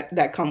things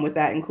that come with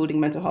that, including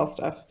mental health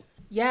stuff.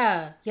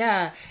 Yeah,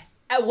 yeah.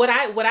 What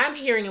I'm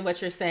hearing and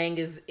what you're saying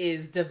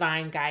is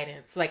divine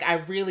guidance. Like I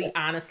really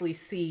honestly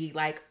see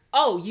like,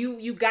 oh,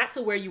 you got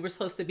to where you were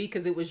supposed to be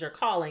because it was your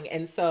calling.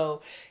 And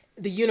so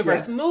the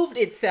universe Yes. moved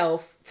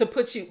itself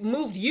to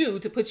moved you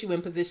to put you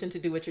in position to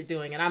do what you're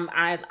doing. And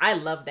I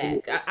love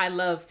that. I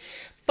love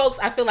folks,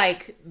 I feel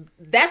like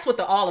that's what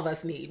all of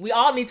us need. We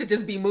all need to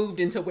just be moved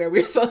into where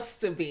we're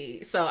supposed to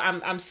be. So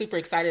I'm super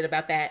excited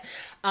about that.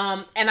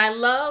 And I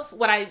love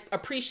what I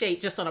appreciate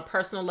just on a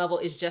personal level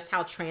is just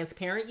how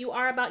transparent you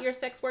are about your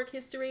sex work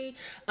history,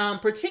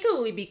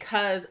 particularly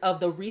because of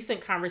the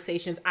recent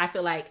conversations. I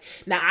feel like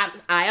now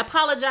I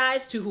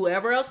apologize to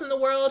whoever else in the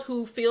world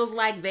who feels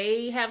like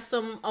they have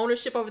some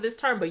ownership over this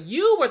term, but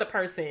you were the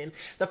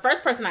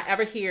first person I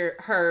ever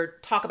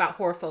heard talk about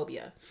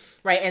whorephobia,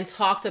 right? And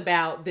talked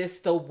about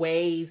the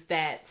ways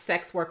that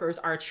sex workers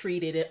are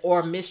treated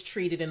or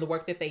mistreated in the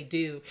work that they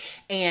do.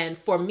 And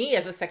for me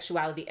as a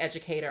sexuality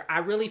educator, I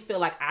really feel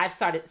like I've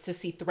started to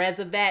see threads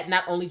of that,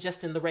 not only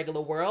just in the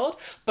regular world,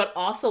 but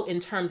also in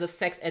terms of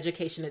sex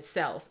education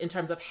itself, in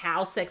terms of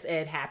how sex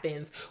ed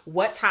happens,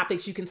 what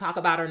topics you can talk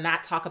about or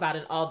not talk about,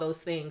 and all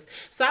those things.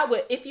 So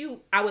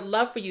I would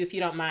love for you, if you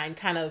don't mind,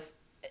 kind of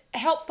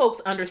help folks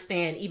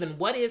understand even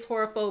what is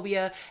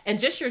whorephobia and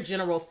just your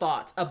general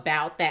thoughts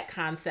about that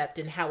concept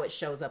and how it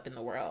shows up in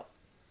the world.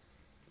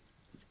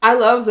 I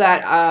love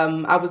that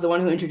I was the one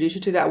who introduced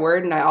you to that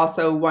word, and I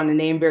also want to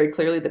name very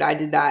clearly that I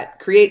did not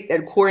create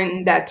and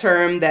coin that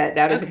term.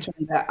 That is a Okay.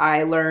 term that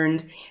I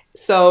learned.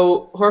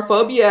 So,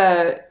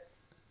 whorephobia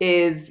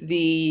is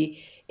the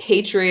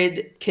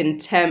hatred,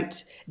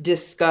 contempt,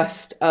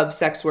 disgust of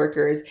sex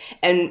workers.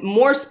 And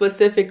more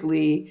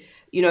specifically,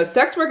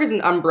 sex work is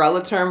an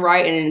umbrella term,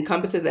 right? And it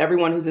encompasses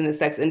everyone who's in the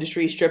sex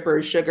industry: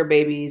 strippers, sugar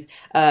babies,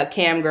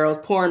 cam girls,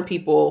 porn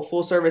people,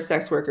 full service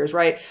sex workers,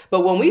 right?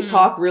 But when we Mm-hmm.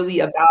 talk really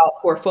about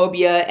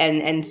whorephobia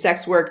and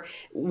sex work,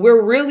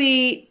 we're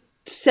really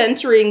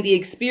centering the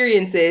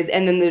experiences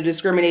and then the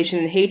discrimination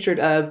and hatred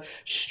of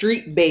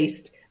street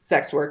based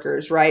sex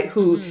workers, right?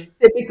 Who Mm-hmm.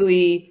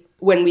 typically,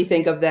 when we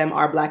think of them,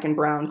 are black and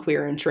brown,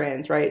 queer and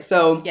trans, right?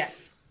 So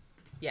Yes.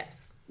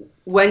 Yes.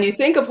 when you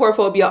think of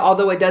whorephobia,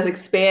 although it does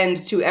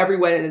expand to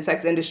everyone in the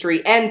sex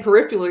industry and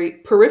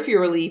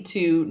peripherally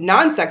to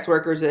non-sex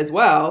workers as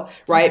well,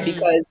 right? Mm-hmm.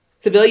 Because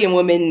civilian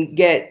women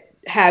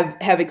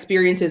have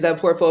experiences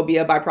of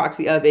whorephobia by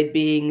proxy of it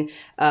being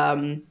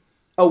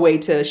a way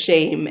to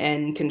shame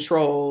and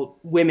control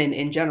women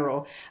in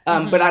general.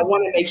 But I Mm-hmm.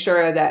 want to make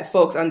sure that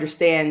folks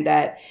understand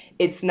that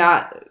it's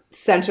not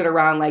centered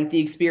around like the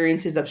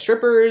experiences of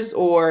strippers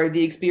or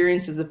the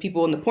experiences of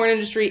people in the porn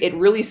industry. It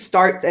really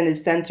starts and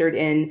is centered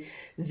in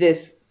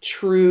this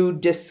true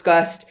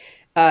disgust,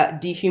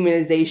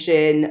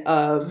 dehumanization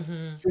of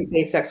Mm-hmm.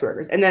 street-based sex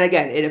workers. And then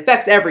again, it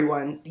affects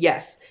everyone,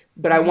 yes,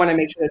 but I want to Mm-hmm.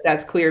 make sure that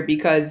that's clear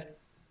because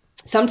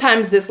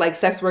sometimes this like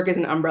sex work is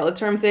an umbrella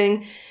term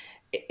thing.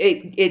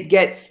 It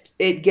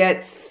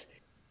gets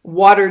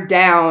watered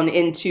down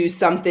into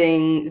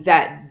something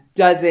that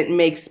doesn't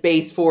make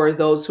space for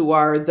those who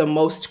are the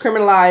most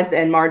criminalized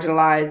and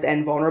marginalized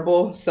and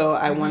vulnerable. So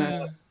I want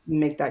to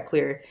make that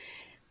clear.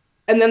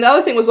 And then the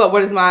other thing was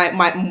what is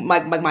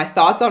my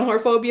thoughts on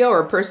whorephobia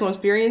or personal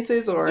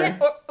experiences or? Yeah,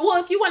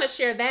 well, if you want to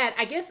share that,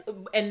 I guess,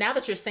 and now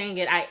that you're saying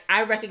it,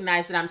 I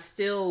recognize that I'm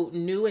still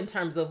new in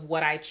terms of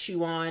what I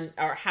chew on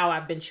or how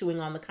I've been chewing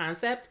on the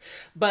concept.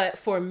 But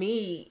for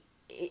me,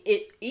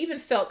 it even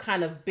felt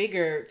kind of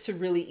bigger to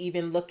really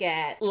even look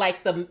at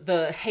like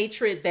the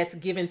hatred that's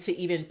given to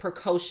even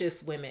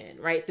precocious women,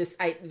 right?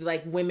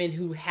 Like women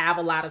who have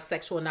a lot of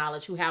sexual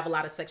knowledge, who have a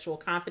lot of sexual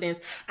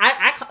confidence.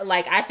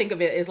 I think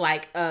of it as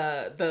like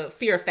the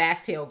fear of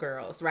fast tail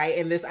girls, right?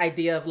 And this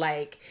idea of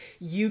like,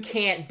 you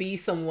can't be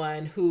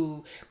someone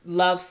who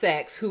loves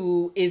sex,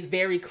 who is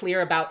very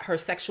clear about her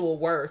sexual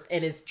worth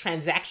and is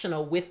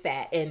transactional with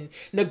that and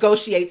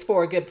negotiates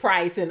for a good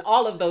price and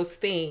all of those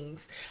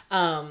things.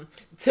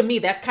 To me,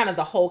 that's kind of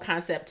the whole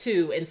concept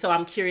too. And so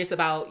I'm curious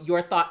about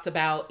your thoughts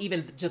about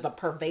even just the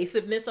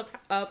pervasiveness of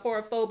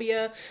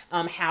whorephobia,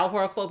 how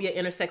whorephobia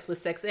intersects with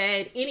sex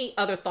ed, any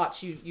other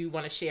thoughts you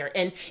want to share.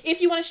 And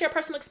if you want to share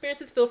personal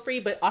experiences, feel free,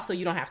 but also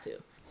you don't have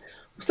to.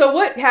 So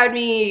what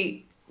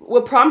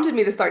prompted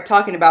me to start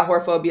talking about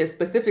whorephobia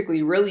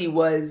specifically really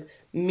was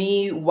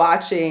me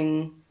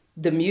watching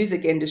the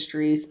music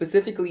industry,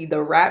 specifically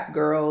the rap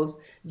girls,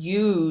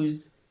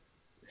 use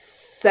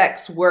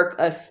sex work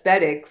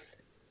aesthetics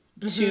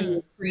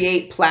to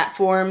create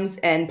platforms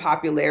and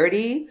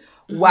popularity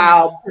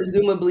while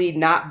presumably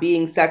not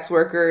being sex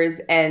workers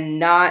and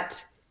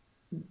not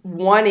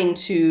wanting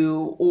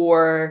to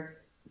or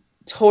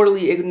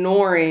totally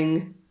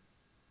ignoring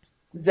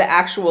the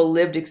actual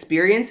lived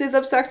experiences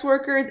of sex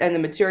workers and the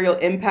material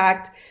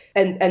impact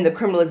and the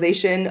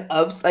criminalization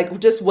of like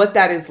just what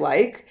that is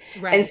like.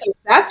 Right. And so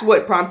that's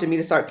what prompted me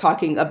to start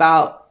talking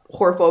about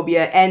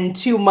whorephobia and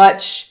too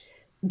much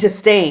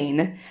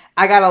disdain.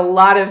 I got a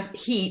lot of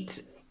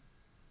heat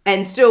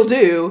and still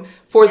do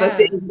for the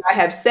things I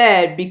have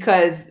said,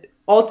 because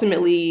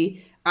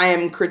ultimately I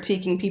am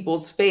critiquing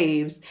people's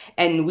faves,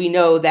 and we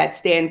know that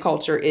stan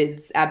culture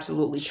is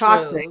absolutely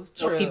toxic.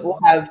 So people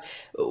have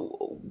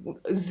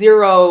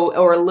zero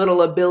or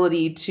little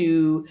ability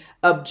to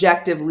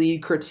objectively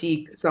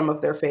critique some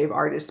of their fave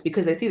artists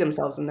because they see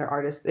themselves in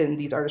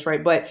these artists,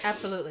 right? But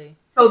absolutely.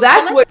 So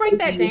that's let's break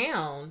that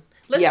down.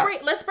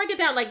 Let's break it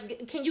down.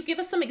 Like, can you give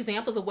us some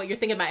examples of what you're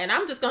thinking about? And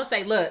I'm just going to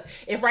say, look,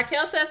 if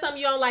Raquel says something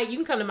you don't like, you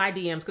can come to my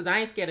DMs because I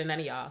ain't scared of none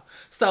of y'all.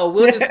 So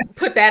we'll just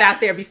put that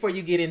out there before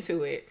you get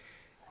into it.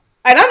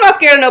 And I'm not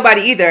scared of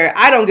nobody either.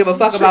 I don't give a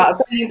fuck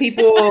about offending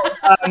people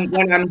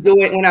when I'm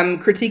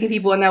critiquing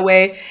people in that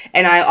way.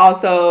 And I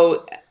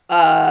also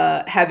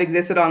have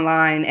existed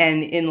online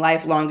and in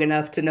life long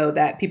enough to know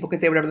that people can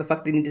say whatever the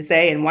fuck they need to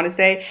say and want to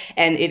say,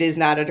 and it is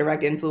not a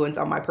direct influence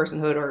on my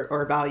personhood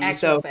or value.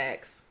 Actual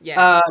facts.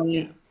 Yeah.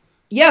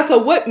 So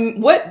what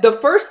the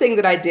first thing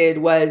that I did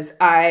was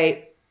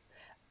I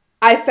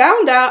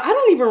found out, I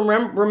don't even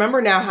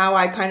remember now how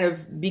I kind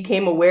of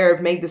became aware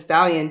of Meg Thee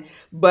Stallion,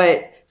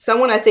 but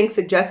someone I think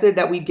suggested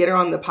that we get her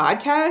on the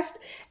podcast,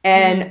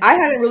 and I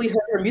hadn't really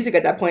heard her music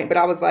at that point, but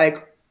I was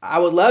like,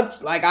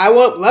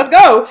 let's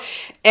go.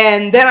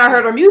 And then I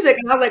heard her music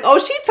and I was like, oh,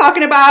 she's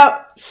talking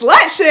about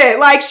slut shit.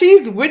 Like,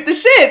 she's with the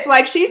shits.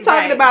 Like, she's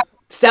talking about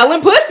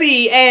selling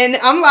pussy. And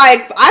I'm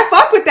like, I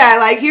fuck with that.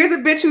 Like, here's a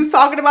bitch who's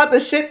talking about the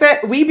shit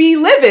that we be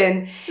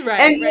living.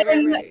 Right.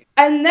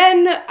 And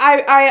then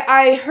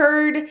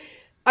I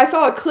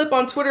saw a clip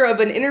on Twitter of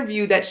an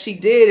interview that she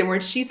did, and where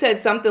she said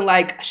something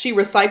like she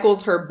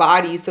recycles her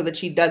body so that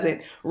she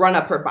doesn't run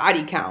up her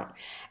body count.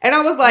 And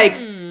I was like,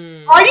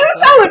 are you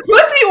selling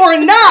pussy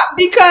or not?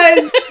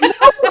 Because no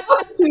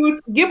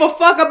prostitutes give a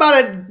fuck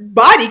about a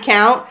body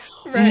count.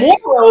 Right.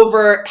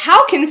 Moreover,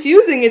 how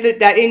confusing is it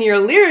that in your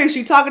lyrics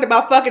you're talking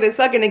about fucking and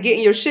sucking and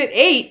getting your shit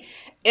ate,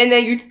 and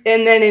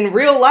then in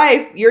real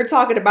life you're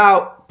talking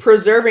about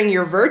preserving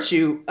your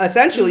virtue,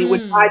 essentially,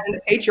 which ties into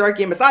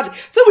patriarchy and misogyny.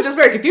 So, which is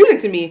very confusing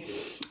to me.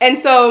 And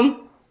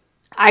so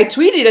I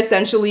tweeted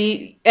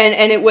essentially,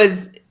 and it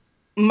was,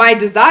 my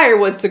desire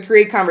was to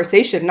create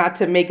conversation, not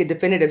to make a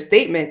definitive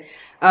statement,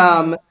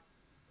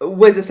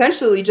 was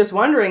essentially just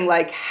wondering,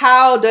 like,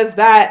 how do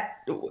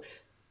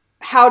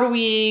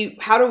we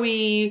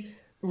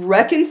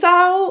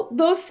reconcile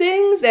those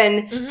things,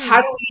 and how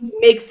do we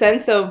make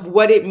sense of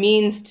what it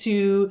means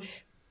to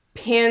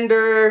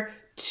pander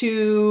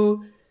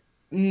to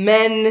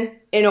men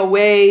in a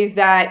way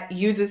that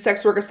uses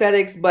sex work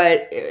aesthetics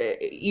but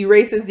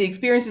erases the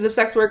experiences of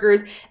sex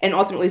workers and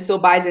ultimately still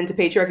buys into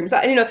patriarchy.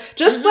 And,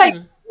 just like,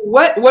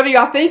 what are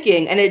y'all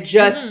thinking? And it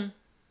just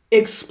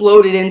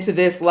exploded into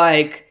this,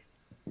 like,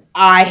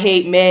 I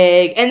hate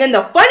Meg. And then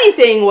the funny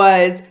thing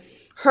was,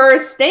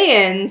 her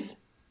stans,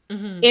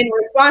 in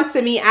response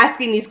to me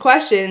asking these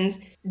questions,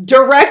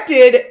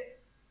 directed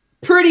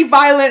pretty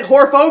violent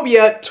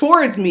whorephobia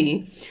towards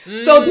me.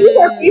 So these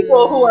are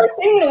people who are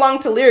singing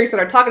along to lyrics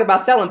that are talking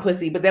about selling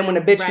pussy, but then when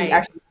a bitch who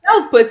actually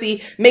sells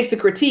pussy makes a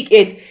critique,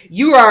 it's,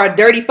 you are a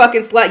dirty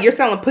fucking slut, you're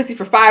selling pussy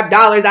for $5,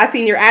 I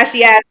seen your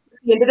ashy ass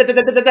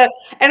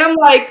And I'm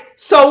like,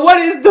 so what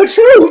is the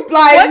truth?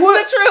 Like,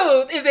 What's the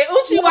truth? Is it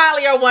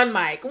Uchiwali or One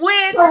Mic?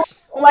 Which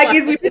like,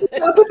 is one? we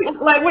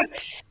like what?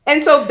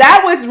 And so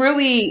that was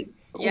really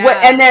what.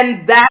 And Yeah.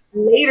 then that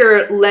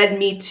later led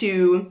me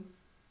to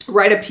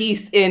write a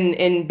piece in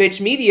Bitch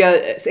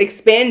Media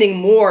expanding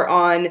more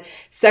on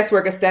sex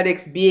work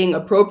aesthetics being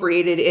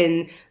appropriated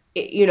in,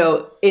 you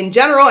know, in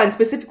general and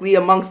specifically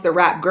amongst the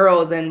rap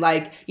girls. And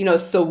like, you know,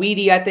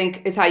 Saweetie, I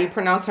think is how you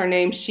pronounce her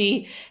name.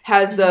 She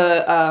has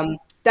the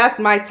that's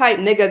my type,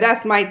 nigga,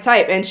 that's my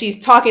type. And she's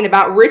talking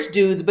about rich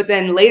dudes, but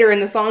then later in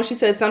the song she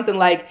says something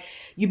like,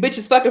 you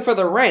bitches fucking for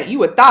the rent,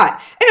 you a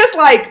thought. And it's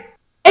like,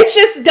 it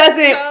just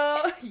doesn't.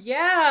 So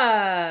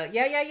yeah,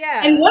 yeah,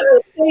 yeah, And yeah. one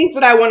of the things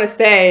that I want to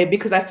say,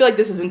 because I feel like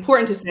this is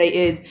important to say,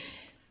 is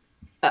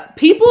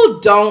people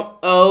don't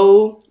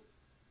owe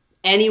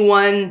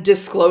anyone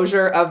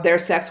disclosure of their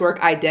sex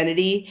work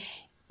identity.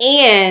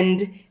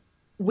 And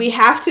we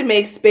have to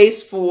make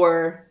space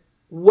for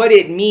what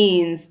it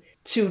means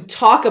to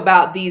talk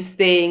about these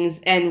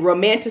things and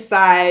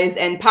romanticize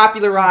and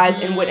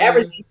popularize and whatever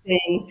Mm-hmm. these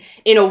things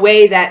in a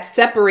way that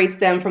separates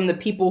them from the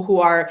people who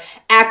are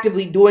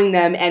actively doing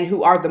them and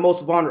who are the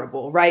most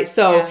vulnerable, right?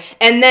 So, Yeah.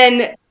 and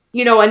then,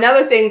 you know,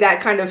 another thing that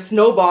kind of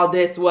snowballed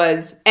this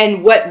was,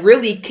 and what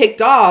really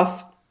kicked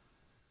off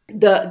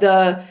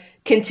the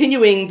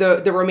continuing the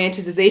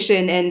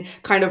romanticization and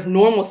kind of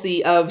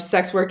normalcy of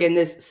sex work in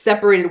this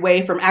separated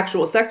way from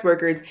actual sex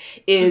workers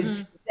is,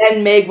 Mm-hmm.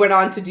 then Meg went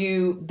on to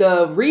do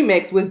the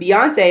remix with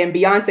Beyonce, and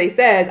Beyonce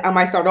says, I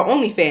might start an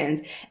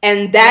OnlyFans.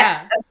 And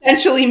that Yeah.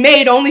 essentially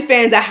made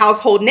OnlyFans a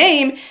household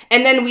name.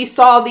 And then we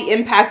saw the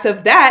impacts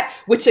of that,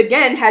 which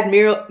again had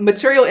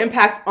material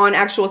impacts on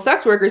actual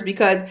sex workers,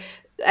 because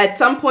at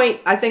some point,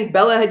 I think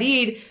Bella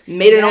Hadid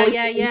made an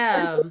Yeah. Yeah. OnlyFans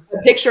Yeah.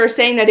 a picture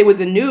saying that it was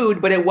a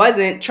nude, but it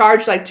wasn't,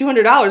 charged like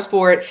 $200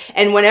 for it.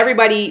 And when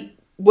everybody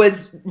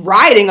was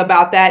rioting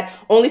about that,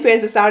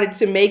 OnlyFans decided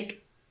to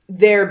make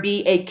there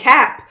be a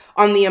cap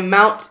on the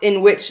amount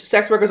in which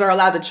sex workers are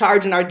allowed to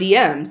charge in our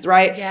DMs,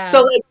 right? So Yeah.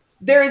 like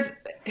there's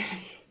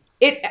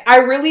it I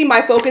really,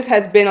 my focus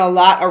has been a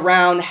lot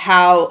around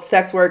how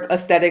sex work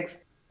aesthetics,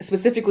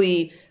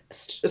 specifically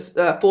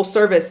full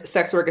service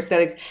sex work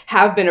aesthetics,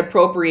 have been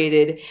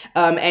appropriated,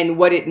 and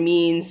what it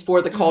means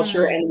for the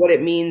culture Mm-hmm. and what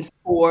it means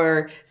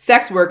for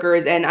sex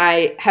workers. And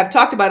I have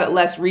talked about it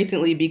less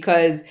recently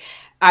because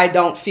I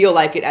don't feel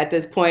like it at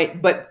this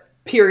point, but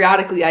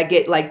periodically I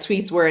get like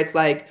tweets where it's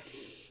like,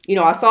 you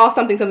know, I saw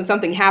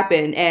something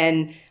happen,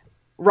 and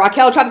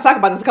Raquel tried to talk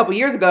about this a couple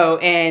years ago,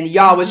 and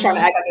y'all was trying to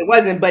Mm-hmm. act like it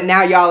wasn't, but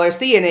now y'all are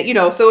seeing it, you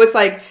know. So it's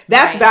like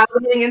that's Right.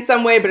 validating in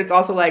some way, but it's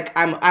also like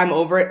I'm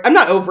over it. I'm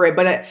not over it,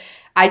 but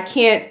I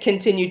can't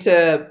continue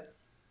to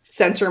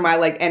center my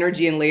like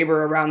energy and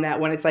labor around that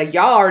when it's like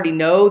y'all already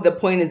know the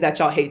point is that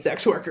y'all hate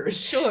sex workers.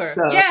 Sure.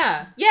 So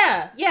Yeah.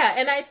 Yeah. Yeah.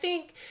 And I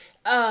think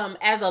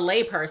as a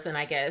layperson,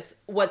 I guess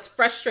what's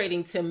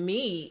frustrating to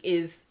me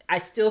is I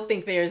still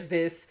think there's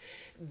this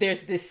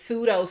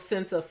pseudo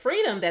sense of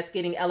freedom that's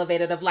getting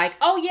elevated of like,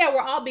 oh yeah,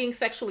 we're all being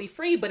sexually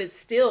free, but it's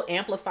still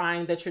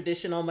amplifying the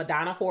traditional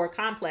Madonna whore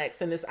complex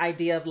and this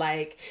idea of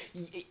like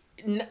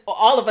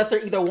all of us are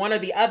either one or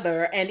the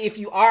other, and if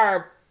you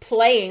are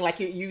playing like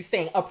you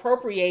saying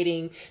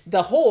appropriating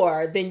the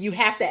whore, then you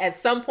have to at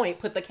some point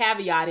put the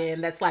caveat in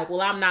that's like,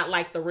 well, I'm not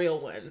like the real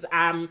ones,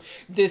 I'm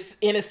this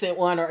innocent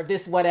one or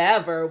this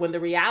whatever, when the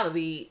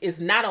reality is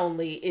not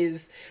only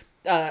is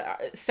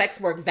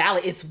sex work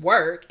valid, it's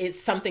work, it's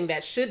something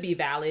that should be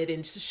valid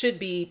and should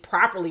be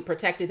properly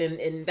protected,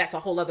 and that's a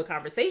whole other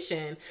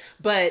conversation.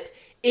 But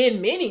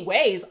in many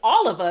ways,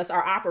 all of us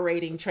are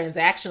operating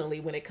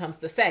transactionally when it comes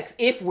to sex,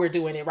 if we're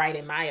doing it right,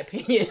 in my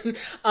opinion.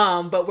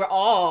 But we're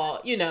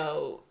all,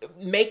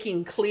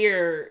 making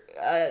clear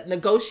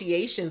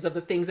negotiations of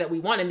the things that we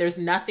want, and there's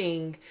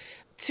nothing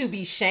to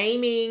be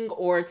shaming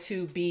or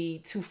to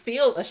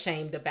feel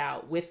ashamed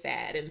about with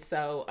that. And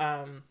so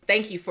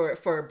thank you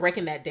for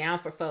breaking that down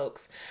for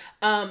folks.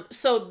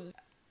 So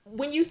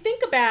when you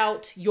think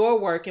about your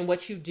work and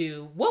what you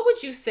do, what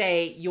would you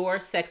say your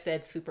sex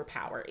ed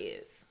superpower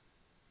is?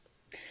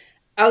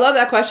 I love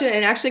that question.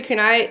 And actually, can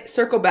I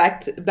circle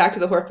back to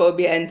the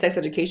whorephobia and sex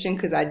education,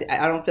 because I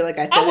don't feel like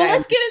I Oh, said well, that.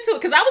 let's get into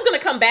it because I was going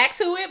to come back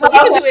to it, but we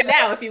can do it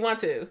now if you want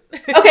to.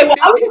 Okay, well,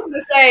 I was just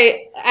gonna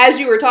say, as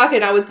you were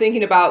talking, I was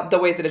thinking about the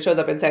ways that it shows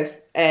up in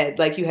sex ed,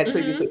 like you had Hmm.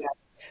 previously asked.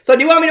 So,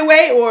 do you want me to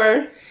wait,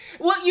 or?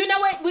 Well, you know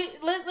what?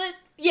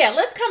 Yeah,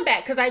 let's come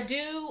back because I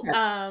do.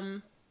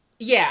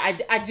 Yeah,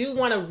 I do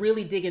want to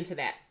really dig into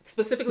that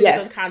specifically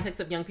within Yes. context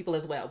of young people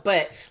as well.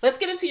 But let's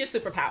get into your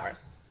superpower.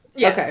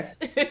 Okay.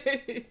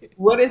 Yes.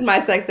 What is my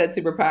sex ed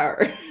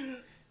superpower?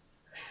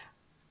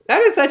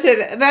 That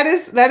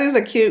is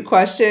a cute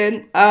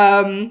question.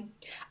 Honestly,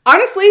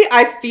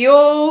 I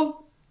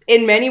feel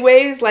in many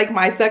ways like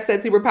my sex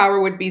ed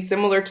superpower would be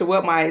similar to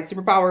what my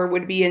superpower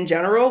would be in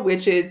general,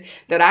 which is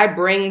that I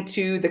bring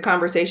to the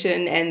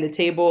conversation and the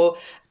table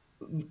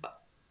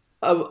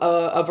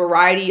a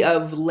variety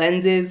of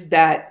lenses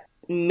that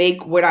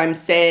make what I'm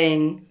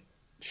saying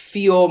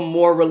feel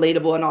more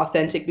relatable and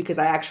authentic because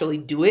I actually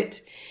do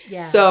it.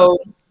 Yeah. So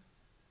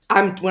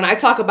when I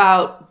talk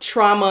about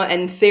trauma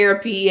and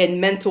therapy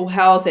and mental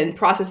health and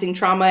processing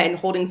trauma and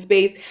holding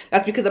space,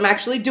 that's because I'm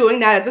actually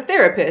doing that as a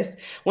therapist.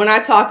 When I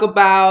talk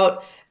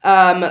about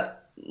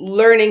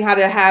learning how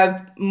to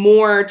have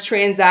more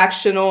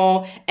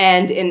transactional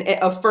and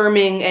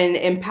affirming and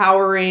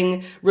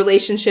empowering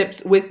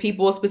relationships with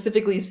people,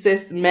 specifically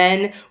cis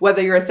men,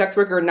 whether you're a sex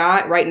worker or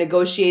not, right?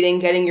 Negotiating,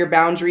 getting your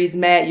boundaries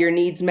met, your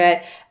needs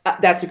met.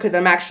 That's because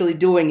I'm actually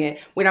doing it.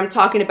 When I'm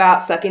talking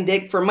about sucking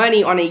dick for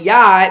money on a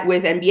yacht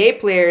with NBA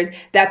players,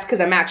 that's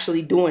because I'm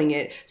actually doing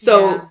it.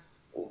 So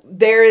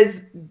there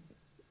is,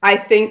 I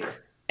think,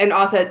 an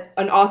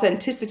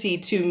authenticity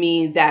to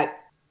me that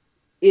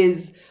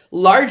is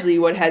largely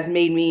what has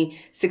made me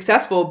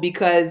successful,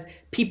 because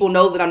people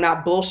know that I'm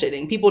not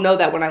bullshitting. People know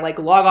that when I like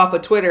log off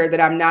of Twitter that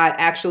I'm not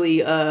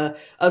actually a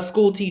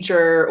school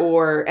teacher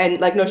and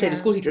like no shade to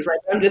school teachers, right?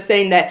 I'm just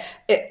saying that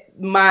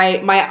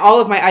my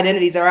all of my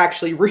identities are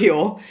actually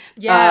real.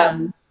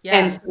 And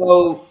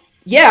so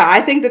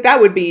I think that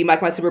would be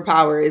like my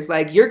superpower, is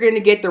like, you're going to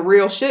get the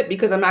real shit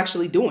because I'm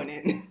actually doing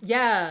it.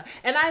 Yeah.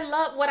 And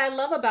what I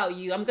love about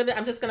you, I'm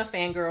just going to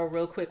fangirl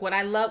real quick. What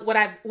I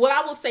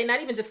will say,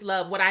 not even just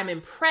love, what I'm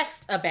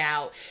impressed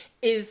about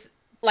is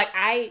like,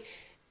 I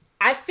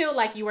feel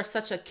like you are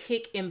such a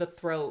kick in the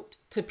throat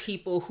to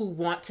people who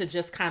want to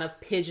just kind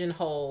of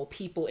pigeonhole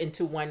people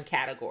into one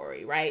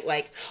category, right?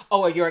 Like,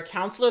 oh, you're a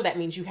counselor. That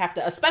means you have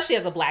to, especially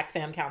as a Black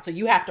femme counselor,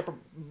 you have to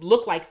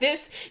look like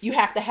this. You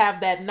have to have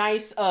that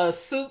nice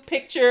suit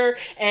picture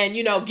and,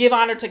 give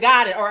honor to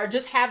God, or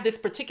just have this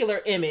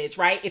particular image,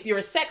 right? If you're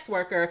a sex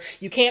worker,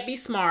 you can't be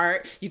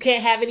smart. You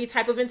can't have any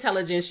type of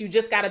intelligence. You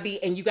just got to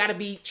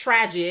be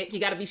tragic. You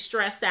got to be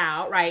stressed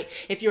out, right?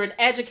 If you're an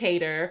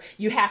educator,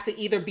 you have to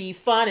either be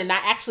fun and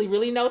not actually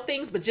really know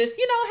things, but just,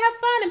 have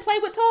fun and play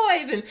with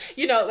toys, and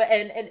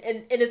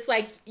and it's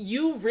like,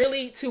 you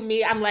really, to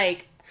me, I'm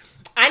like,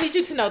 I need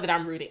you to know that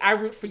I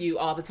root for you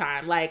all the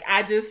time. Like,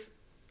 I just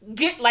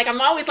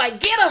I'm always like,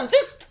 get them,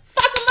 just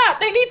fuck them up.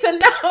 They need to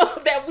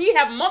know that we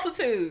have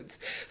multitudes.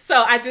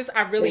 So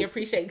I really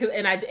appreciate it,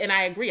 and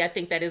I agree. I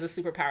think that is a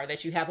superpower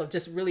that you have, of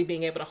just really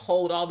being able to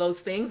hold all those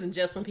things, and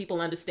just when people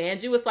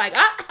understand you, it's like,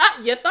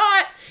 you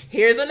thought,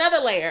 here's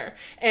another layer,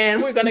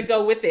 and we're gonna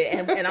go with it.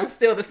 And I'm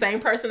still the same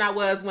person I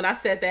was when I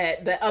said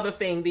the other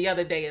thing the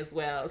other day as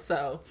well.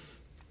 So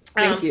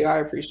thank you. I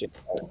appreciate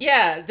that.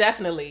 Yeah,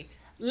 definitely.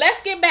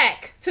 Let's get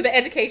back to the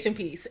education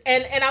piece.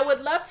 And I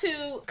would love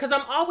to, because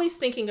I'm always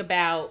thinking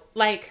about,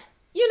 like,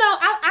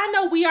 I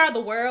know we are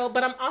the world,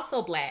 but I'm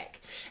also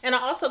Black. And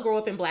I also grew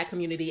up in Black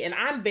community, and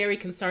I'm very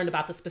concerned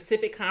about the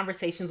specific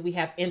conversations we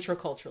have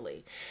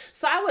intraculturally.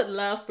 So I would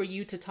love for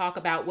you to talk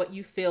about what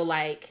you feel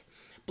like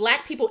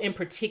Black people in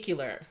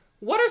particular,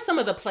 what are some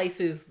of the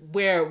places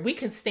where we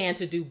can stand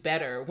to do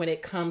better when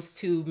it comes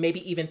to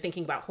maybe even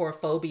thinking about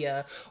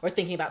whorephobia, or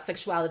thinking about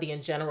sexuality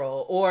in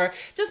general, or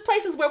just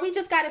places where we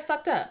just got it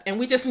fucked up and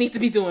we just need to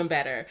be doing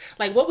better?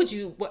 Like,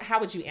 how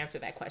would you answer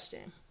that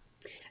question?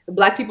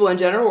 Black people in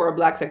general, or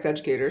Black sex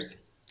educators?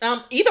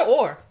 Either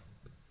or.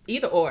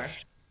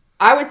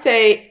 I would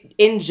say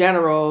in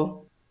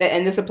general,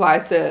 and this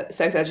applies to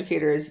sex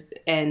educators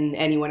and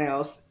anyone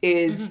else,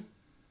 is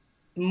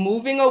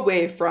moving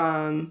away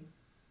from,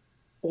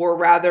 or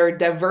rather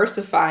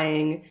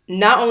diversifying,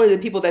 not only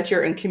the people that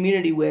you're in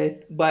community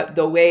with, but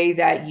the way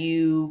that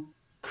you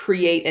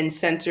create and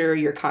center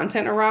your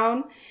content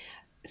around.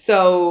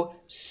 So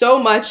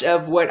much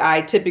of what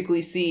I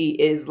typically see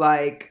is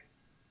like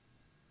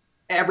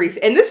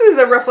everything. And this is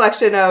a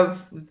reflection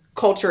of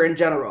culture in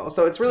general.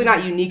 So it's really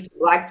not unique to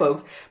Black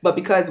folks, but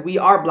because we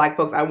are Black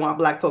folks, I want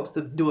Black folks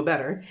to do it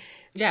better.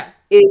 Yeah.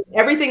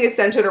 Everything is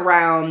centered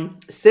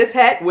around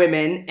cishet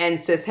women and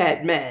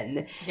cishet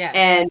men. Yeah.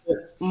 And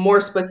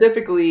more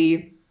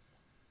specifically,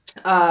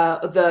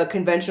 the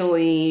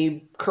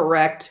conventionally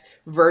correct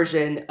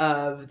version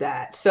of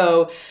that.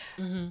 So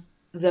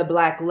the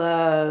Black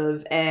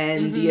love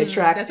and the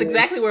attractive. That's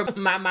exactly where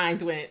my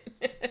mind went.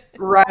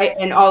 Right.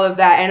 And all of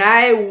that. And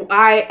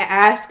I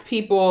ask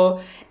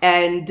people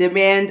and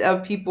demand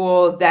of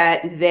people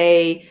that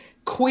they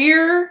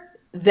queer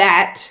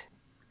that,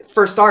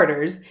 for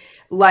starters.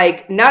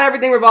 Like, not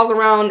everything revolves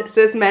around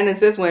cis men and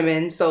cis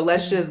women. So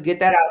let's just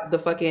get that out the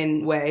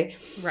fucking way.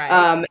 Right.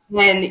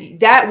 And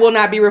that will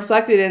not be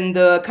reflected in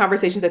the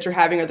conversations that you're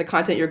having or the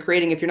content you're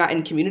creating if you're not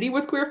in community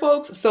with queer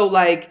folks. So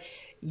like,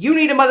 you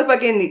need to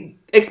motherfucking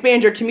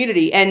expand your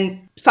community.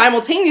 And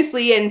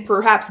simultaneously, and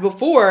perhaps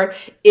before,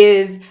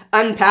 is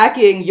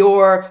unpacking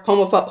your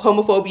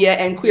homophobia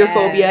and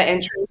queerphobia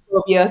and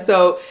transphobia.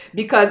 So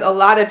because a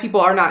lot of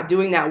people are not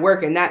doing that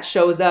work, and that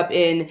shows up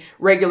in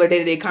regular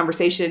day-to-day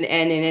conversation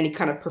and in any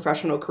kind of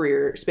professional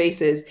career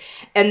spaces.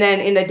 And then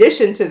in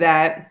addition to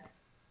that,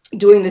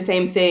 doing the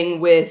same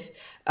thing with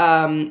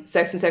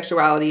sex and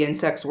sexuality and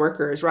sex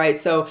workers, right?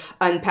 So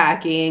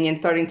unpacking and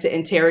starting to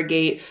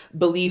interrogate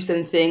beliefs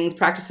and things,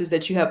 practices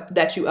that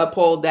you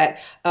uphold that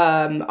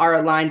are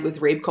aligned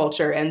with rape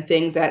culture, and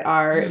things that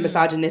are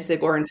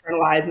misogynistic or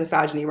internalized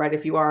misogyny, right?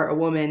 If you are a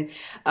woman,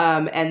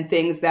 and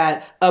things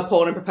that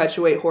uphold and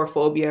perpetuate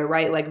whorephobia,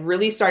 right? Like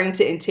really starting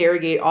to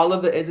interrogate all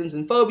of the isms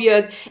and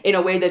phobias in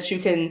a way that you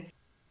can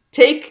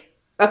take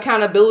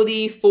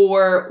accountability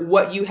for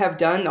what you have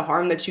done, the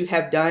harm that you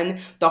have done,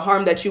 the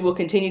harm that you will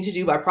continue to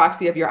do by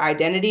proxy of your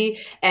identity,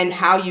 and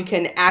how you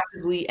can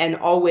actively and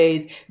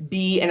always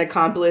be an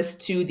accomplice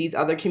to these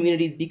other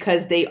communities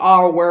because they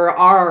all were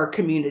our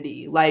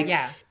community. Like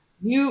Yeah.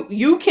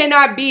 you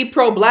cannot be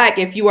pro-black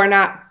if you are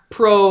not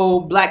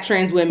pro-black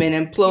trans women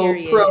and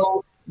Period.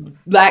 pro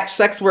black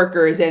sex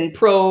workers and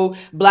pro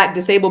black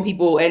disabled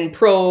people and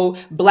pro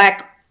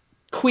black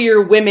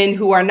queer women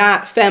who are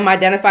not femme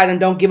identified and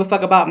don't give a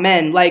fuck about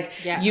men. Like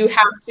Yeah. you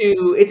have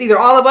to, it's either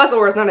all of us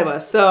or it's none of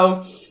us.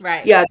 So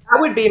Right. yeah, that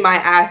would be my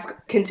ask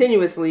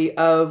continuously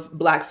of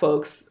black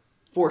folks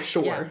for Yeah.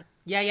 sure.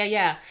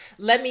 Yeah.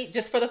 Let me,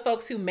 just for the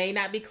folks who may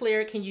not be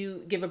clear, can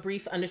you give a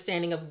brief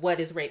understanding of what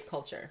is rape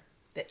culture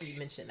that you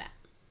mentioned that?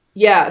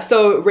 Yeah,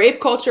 so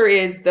rape culture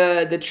is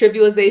the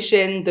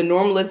trivialization, the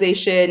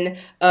normalization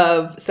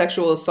of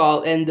sexual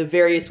assault and the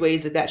various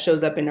ways that that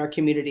shows up in our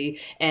community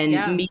and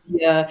Yeah.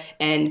 media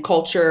and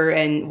culture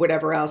and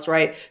whatever else,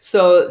 right?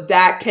 So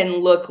that can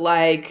look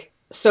like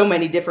so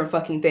many different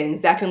fucking things.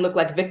 That can look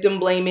like victim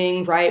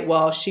blaming, right?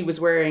 Well, she was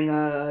wearing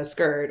a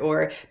skirt,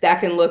 or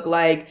that can look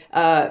like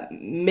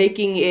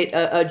making it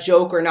a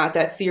joke or not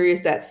that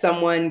serious that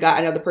someone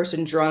got another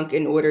person drunk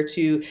in order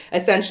to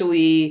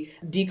essentially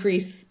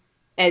decrease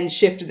and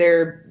shift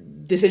their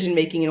decision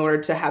making in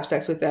order to have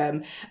sex with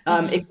them.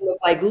 It can look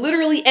like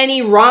literally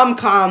any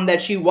rom-com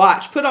that you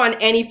watch. Put on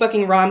any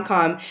fucking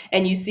rom-com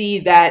and you see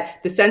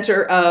that the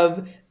center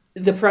of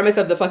the premise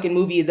of the fucking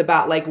movie is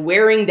about like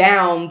wearing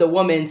down the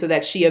woman so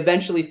that she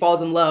eventually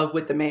falls in love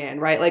with the man,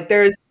 right? Like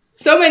there's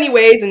so many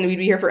ways and we'd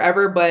be here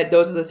forever, but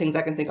those are the things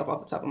I can think of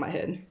off the top of my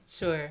head.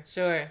 Sure.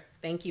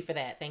 Thank you for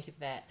that.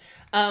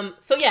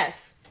 So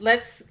yes,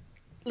 let's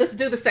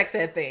do the sex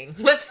ed thing.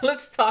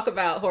 Let's talk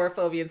about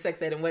whorephobia and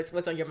sex ed and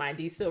what's on your mind.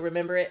 Do you still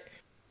remember it?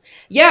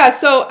 Yeah,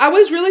 so I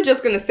was really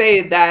just going to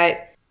say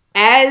that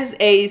as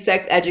a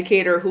sex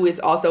educator who is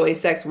also a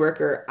sex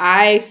worker,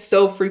 I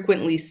so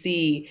frequently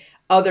see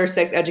other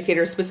sex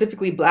educators,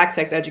 specifically black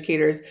sex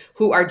educators,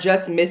 who are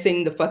just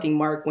missing the fucking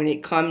mark when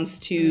it comes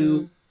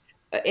to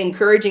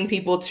encouraging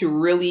people to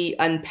really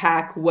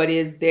unpack what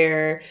is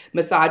their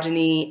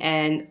misogyny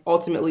and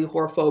ultimately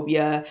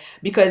whorephobia,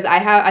 because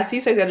I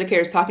see sex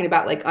educators talking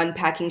about like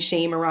unpacking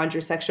shame around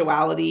your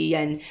sexuality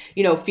and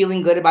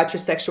feeling good about your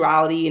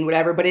sexuality and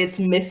whatever, but it's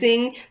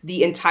missing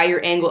the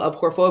entire angle of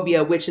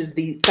whorephobia, which is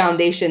the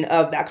foundation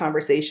of that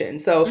conversation.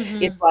 So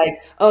it's like,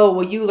 oh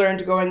well, you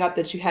learned growing up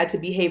that you had to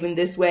behave in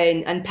this way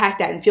and unpack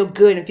that and feel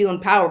good and feel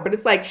empowered, but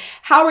it's like,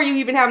 how are you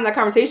even having that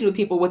conversation with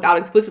people without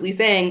explicitly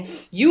saying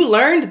you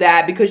learned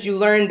that because you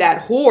learned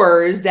that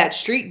whores, that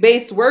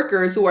street-based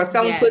workers who are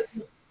selling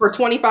pussy for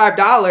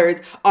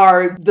 $25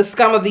 are the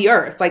scum of the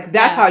earth. Like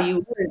that's how you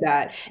learn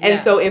that. And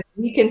so if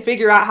we can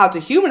figure out how to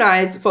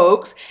humanize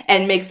folks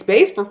and make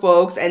space for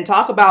folks and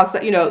talk about,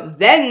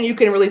 then you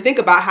can really think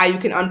about how you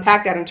can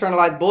unpack that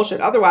internalized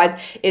bullshit. Otherwise,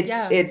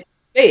 it's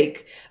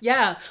fake.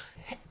 Yeah.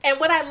 And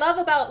what I love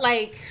about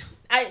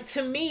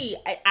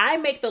I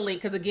make the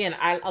link because again,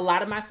 a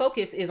lot of my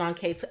focus is on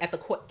at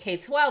the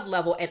K-12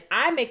 level, and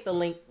I make the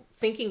link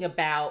thinking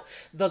about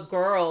the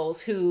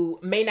girls who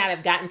may not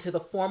have gotten to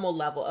the formal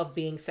level of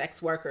being sex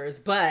workers,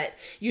 but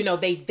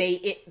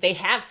they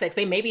have sex.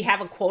 They maybe have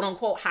a quote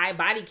unquote high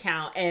body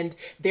count, and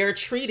they're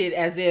treated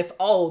as if,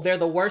 oh, they're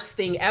the worst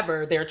thing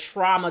ever. They're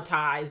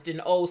traumatized,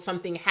 and oh,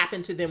 something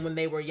happened to them when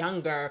they were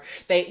younger.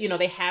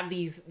 They have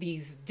these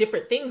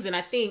different things, and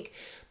I think,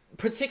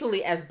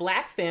 particularly as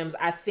black femmes,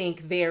 I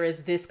think there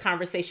is this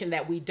conversation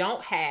that we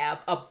don't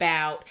have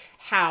about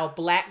how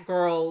black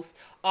girls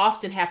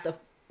often have to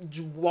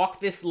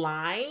walk this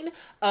line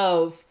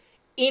of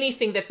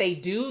anything that they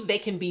do, they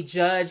can be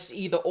judged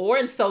either or.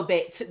 And so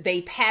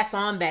they pass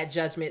on that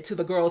judgment to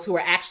the girls who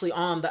are actually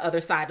on the other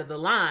side of the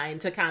line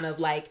to kind of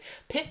like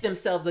pit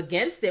themselves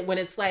against it, when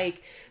it's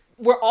like,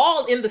 we're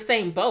all in the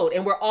same boat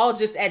and we're all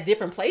just at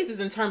different places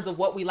in terms of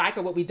what we like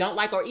or what we don't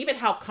like, or even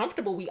how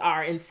comfortable we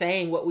are in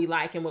saying what we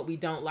like and what we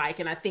don't like.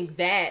 And I think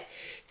that,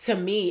 to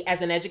me,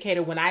 as an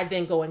educator, when I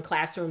then go in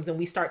classrooms and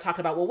we start talking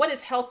about, well, what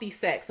is healthy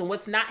sex and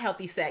what's not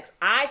healthy sex,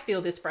 I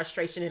feel this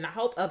frustration, and I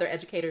hope other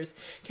educators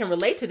can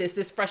relate to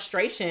this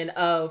frustration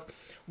of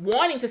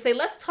wanting to say,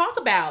 let's talk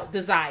about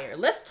desire.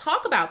 Let's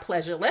talk about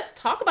pleasure. Let's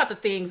talk about the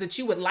things that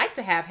you would like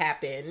to have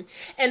happen,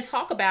 and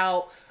talk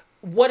about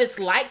what it's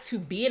like to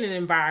be in an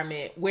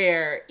environment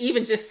where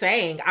even just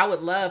saying, I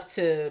would love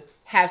to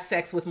have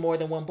sex with more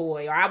than one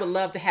boy, or I would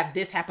love to have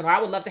this happen, or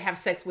I would love to have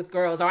sex with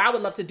girls, or I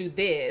would love to do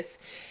this,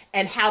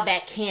 and how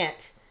that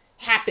can't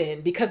happen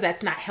because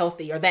that's not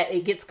healthy, or that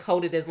it gets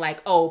coded as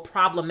like, oh,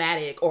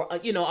 problematic, or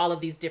all of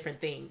these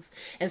different things.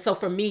 And so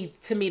for me,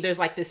 to me, there's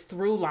like this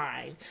through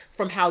line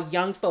from how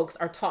young folks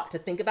are taught to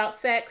think about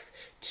sex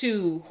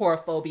to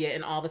whorephobia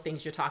and all the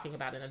things you're talking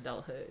about in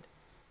adulthood.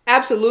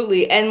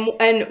 Absolutely.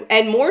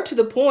 And more to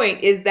the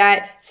point is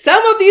that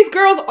some of these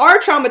girls are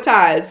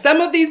traumatized. Some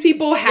of these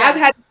people have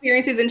had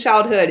experiences in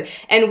childhood,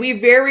 and we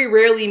very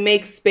rarely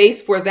make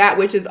space for that,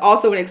 which is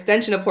also an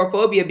extension of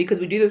whorephobia, because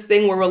we do this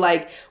thing where we're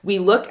like, we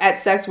look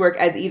at sex work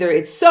as either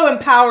it's so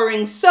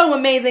empowering, so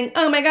amazing,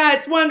 oh my God,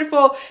 it's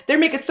wonderful, they're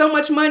making so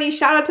much money,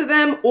 shout out to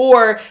them,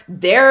 or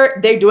they're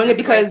doing it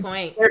because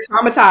they're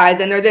traumatized,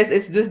 and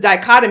it's this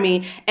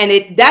dichotomy,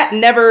 and that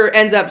never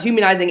ends up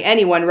humanizing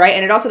anyone, right?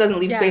 And it also doesn't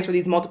leave space for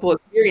these multiple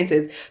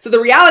experiences. So the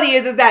reality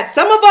is that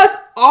some of us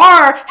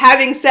are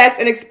having sex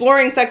and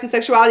exploring sex and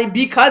sexuality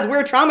because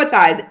we're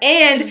traumatized,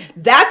 and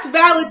that's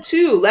valid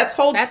too. Let's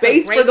hold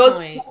space for those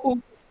people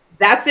who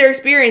that's their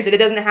experience, and it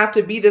doesn't have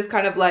to be this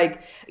kind of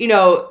like,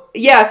 so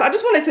I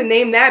just wanted to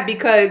name that,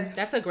 because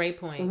that's a great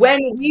point. When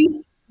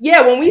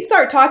we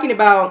start talking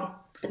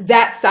about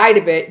that side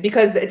of it,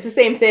 because it's the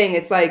same thing,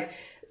 it's like,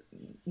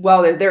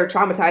 well, they're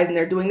traumatized and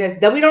they're doing this,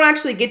 then we don't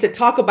actually get to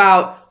talk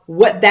about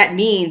what that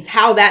means,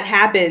 how that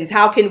happens,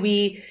 how can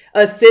we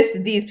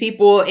assist these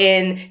people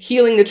in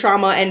healing the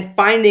trauma and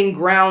finding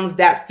grounds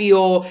that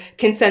feel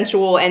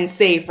consensual and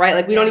safe, right?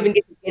 Like we don't even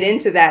get to get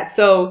into that.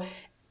 So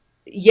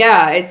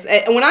it's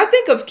when I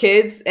think of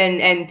kids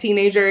and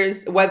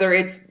teenagers, whether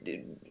it's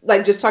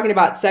like just talking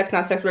about sex,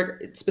 not sex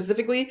work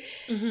specifically,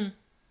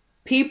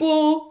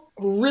 people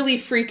really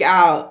freak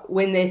out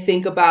when they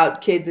think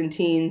about kids and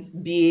teens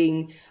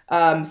being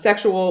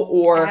sexual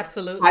or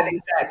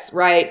having sex,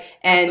 right?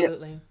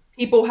 And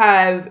people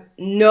have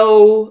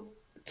no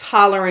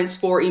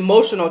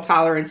emotional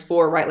tolerance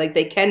for, right? Like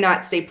they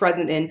cannot stay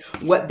present in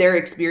what they're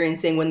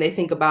experiencing when they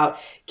think about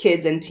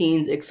kids and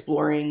teens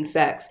exploring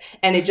sex.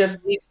 And it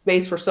just leaves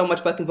space for so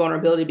much fucking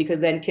vulnerability, because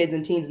then kids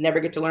and teens never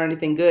get to learn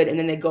anything good. And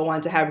then they go on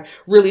to have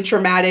really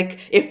traumatic,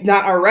 if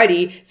not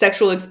already,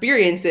 sexual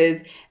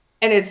experiences.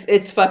 And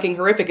it's fucking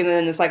horrific. And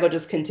then the cycle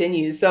just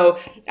continues. So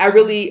I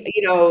really,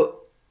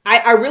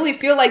 I really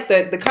feel like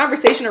the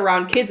conversation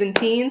around kids and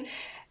teens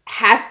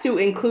has to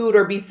include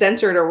or be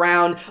centered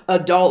around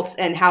adults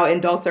and how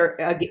adults are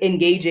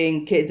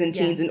engaging kids and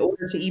teens in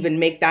order to even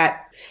make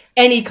that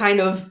any kind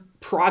of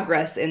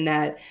progress in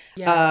that.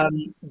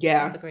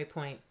 That's a great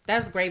point.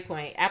 That's a great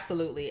point.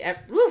 Absolutely.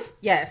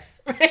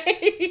 Yes.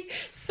 Right.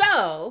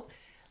 So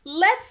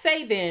let's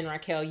say then,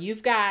 Raquel,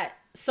 you've got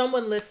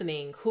someone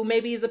listening who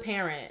maybe is a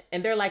parent,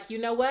 and they're like, you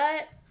know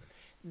what?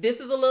 This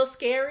is a little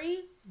scary,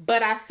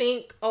 but I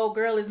think old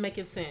girl is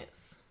making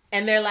sense.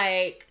 And they're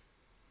like,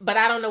 but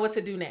I don't know what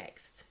to do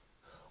next.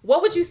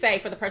 What would you say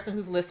for the person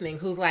who's listening,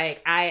 who's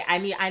like,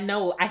 I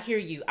know, I hear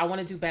you, I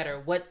want to do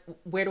better.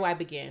 Where do I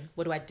begin?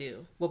 What do I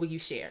do? What will you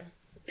share?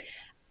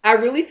 I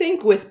really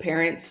think with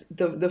parents,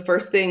 the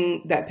first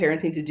thing that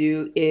parents need to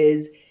do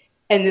is,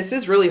 and this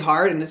is really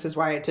hard, and this is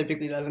why it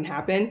typically doesn't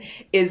happen,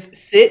 is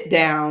sit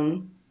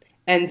down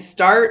and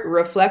start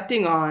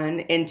reflecting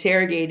on,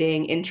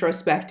 interrogating,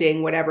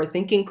 introspecting, whatever,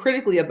 thinking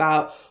critically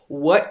about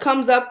what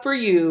comes up for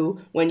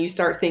you when you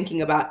start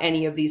thinking about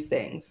any of these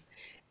things.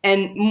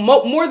 And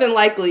more than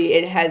likely,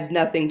 it has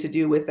nothing to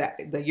do with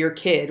your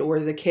kid or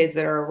the kids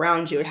that are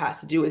around you. It has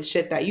to do with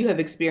shit that you have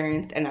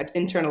experienced and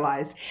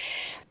internalized,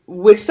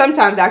 which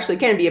sometimes actually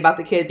can be about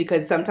the kid,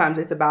 because sometimes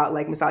it's about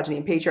like misogyny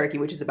and patriarchy,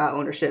 which is about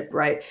ownership,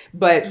 right?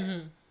 But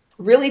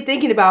really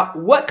thinking about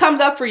what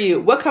comes up for you.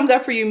 What comes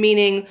up for you,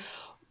 meaning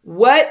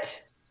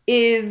what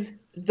is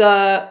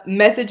the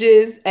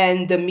messages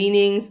and the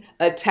meanings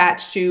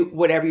attached to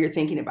whatever you're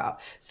thinking about.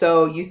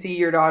 So you see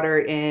your daughter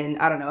in,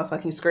 I don't know, a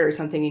fucking skirt or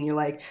something, and you're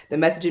like, the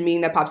message and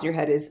meaning that pops in your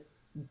head is,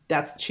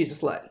 she's a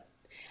slut.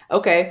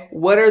 Okay,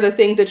 what are the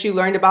things that you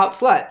learned about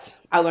sluts?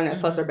 I learned that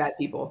sluts are bad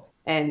people.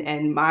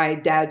 And my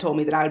dad told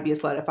me that I would be a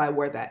slut if I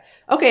wore that.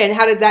 Okay, and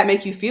how did that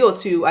make you feel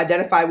to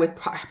identify with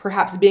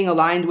perhaps being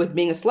aligned with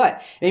being a slut?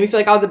 It made me feel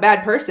like I was a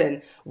bad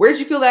person. Where did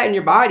you feel that in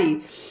your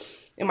body?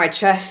 In my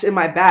chest, in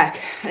my back.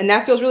 And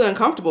that feels really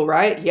uncomfortable,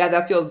 right? Yeah,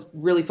 that feels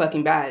really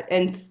fucking bad.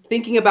 And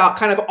thinking about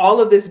kind of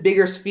all of this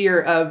bigger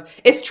sphere of,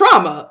 it's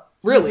trauma,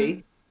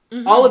 really.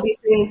 All of these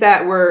things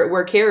that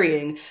we're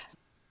carrying.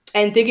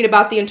 And thinking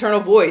about the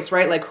internal voice,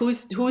 right? Like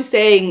who's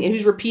saying and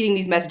who's repeating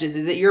these messages?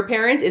 Is it your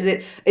parents? Is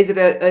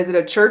it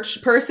a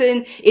church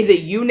person? Is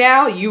it you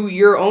now?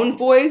 Your own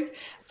voice?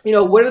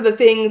 What are the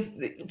things?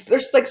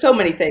 There's like so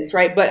many things,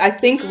 right? But I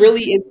think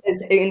really is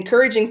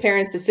encouraging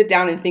parents to sit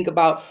down and think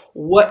about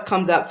what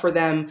comes up for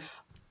them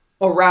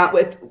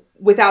around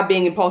without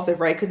being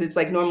impulsive, right? Because it's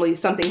like normally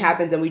something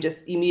happens and we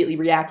just immediately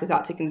react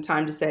without taking the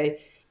time to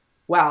say,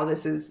 wow,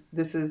 this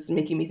is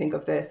making me think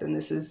of this, and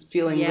this is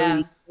feeling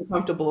really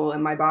uncomfortable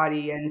in my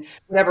body and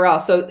whatever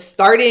else. So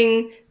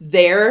starting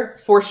there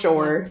for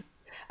sure.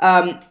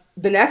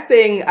 the next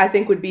thing I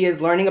think would be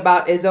is learning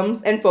about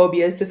isms and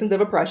phobias, systems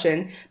of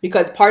oppression,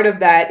 because part of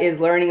that is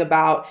learning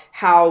about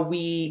how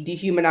we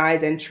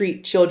dehumanize and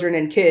treat children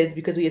and kids,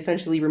 because we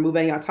essentially remove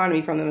any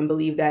autonomy from them and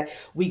believe that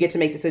we get to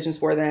make decisions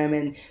for them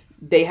and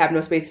they have no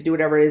space to do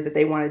whatever it is that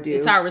they want to do.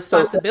 It's our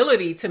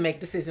responsibility to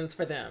make decisions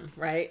for them,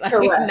 right? Like,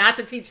 not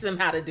to teach them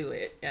how to do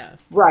it. Yeah.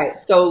 Right.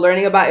 So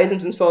learning about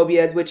isms and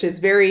phobias, which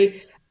is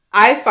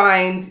I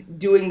find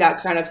doing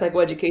that kind of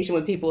psychoeducation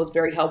with people is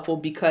very helpful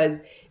because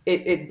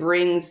it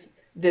brings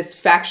this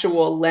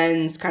factual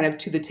lens kind of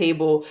to the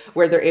table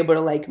where they're able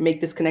to like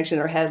make this connection in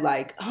their head,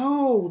 like,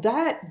 oh,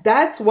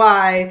 that's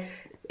why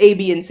A,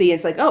 B, and C.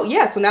 It's like, oh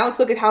yeah, so now let's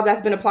look at how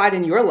that's been applied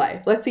in your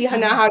life. Let's see how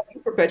do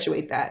you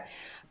perpetuate that.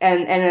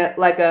 And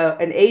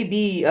an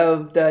A-B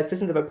of the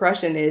systems of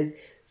oppression is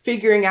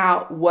figuring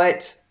out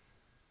what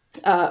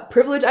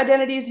privilege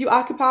identities you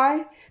occupy.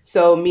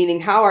 So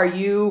meaning, how are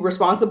you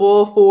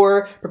responsible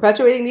for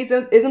perpetuating these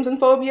isms and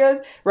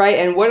phobias, right?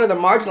 And what are the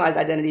marginalized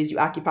identities you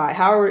occupy?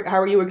 How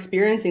are you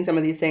experiencing some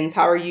of these things?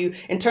 How are you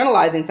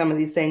internalizing some of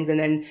these things and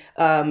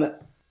then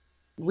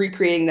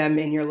recreating them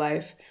in your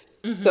life?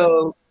 Mm-hmm.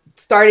 So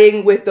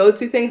starting with those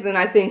two things, then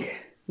I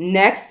think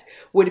next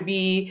would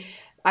be,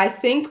 I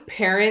think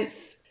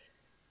parents,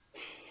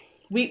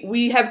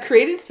 we have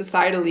created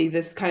societally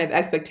this kind of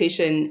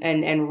expectation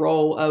and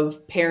role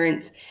of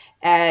parents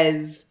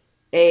as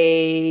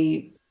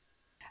I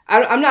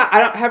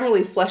haven't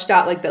really fleshed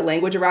out like the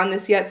language around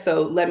this yet.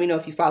 So let me know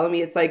if you follow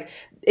me. It's like,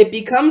 it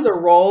becomes a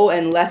role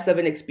and less of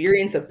an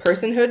experience of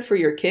personhood for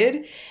your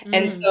kid. Mm.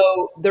 And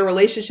so the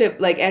relationship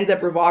like ends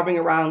up revolving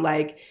around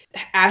like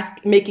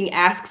making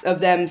asks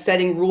of them,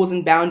 setting rules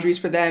and boundaries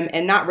for them,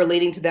 and not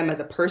relating to them as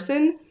a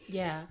person.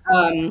 Yeah.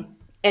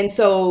 And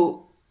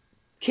so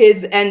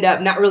kids end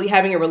up not really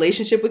having a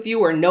relationship with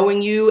you or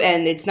knowing you,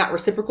 and it's not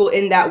reciprocal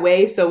in that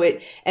way. So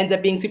it ends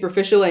up being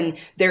superficial, and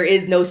there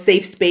is no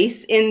safe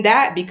space in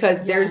that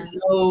because there's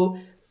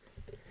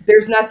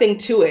nothing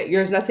to it.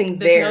 There's nothing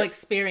there. There's no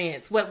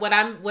experience. What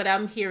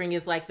I'm hearing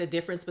is like the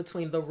difference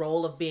between the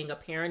role of being a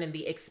parent and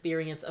the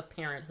experience of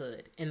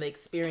parenthood and the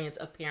experience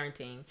of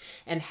parenting,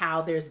 and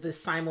how there's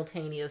this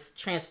simultaneous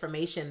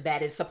transformation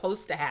that is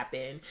supposed to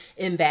happen,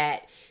 in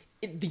that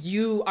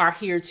you are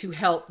here to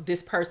help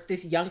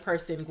this young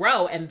person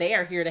grow, and they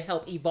are here to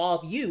help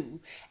evolve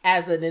you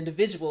as an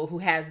individual who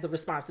has the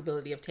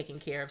responsibility of taking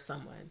care of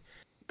someone.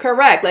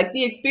 Correct. Like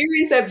the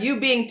experience of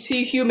you being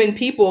two human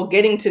people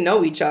getting to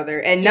know each other,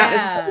 and not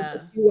necessarily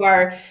that you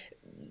are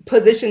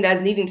positioned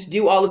as needing to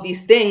do all of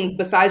these things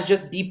besides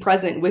just be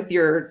present with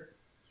your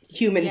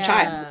human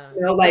child.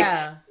 You know, like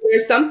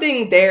there's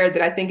something there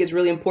that I think is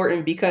really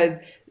important, because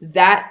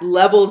that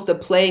levels the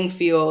playing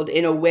field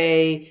in a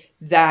way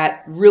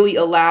that really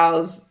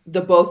allows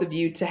the both of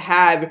you to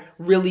have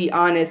really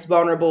honest,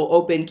 vulnerable,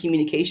 open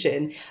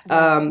communication.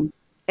 And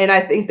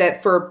I think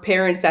that for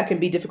parents, that can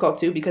be difficult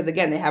too, because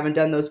again, they haven't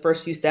done those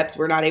first few steps.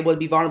 We're not able to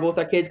be vulnerable with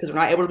our kids because we're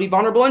not able to be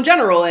vulnerable in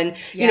general, and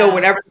you know,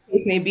 whatever the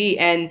case may be.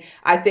 And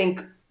I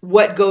think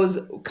what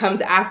comes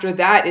after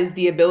that is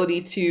the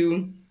ability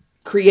to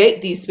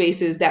create these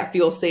spaces that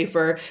feel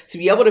safer, to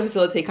be able to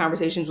facilitate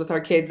conversations with our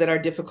kids that are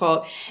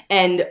difficult,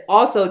 and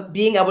also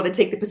being able to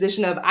take the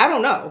position of, I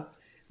don't know.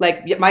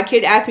 Like, my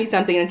kid asked me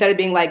something, and instead of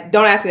being like,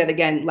 don't ask me that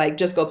again, like,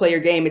 just go play your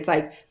game, it's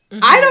like,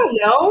 I don't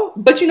know,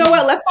 but you know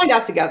what? Let's find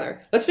out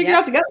together. Let's figure it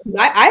out together.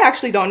 I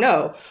actually don't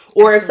know.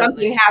 Or if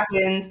something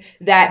happens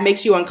that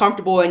makes you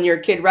uncomfortable and your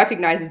kid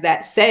recognizes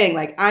that, saying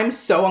like, I'm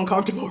so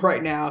uncomfortable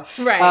right now.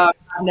 Right. I've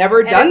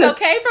never done this.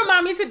 It's okay for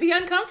mommy to be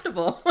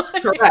uncomfortable.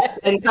 Correct.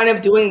 And kind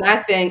of doing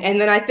that thing. And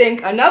then I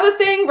think another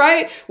thing,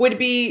 right, would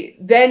be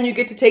then you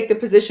get to take the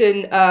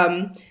position,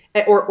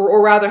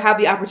 or rather have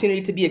the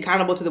opportunity to be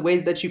accountable to the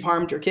ways that you've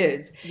harmed your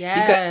kids.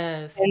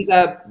 Yes.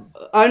 Because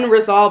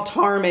unresolved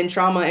harm and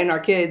trauma in our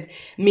kids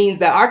means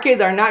that our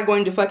kids are not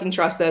going to fucking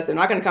trust us. They're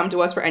not going to come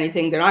to us for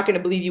anything. They're not going to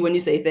believe you when you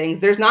say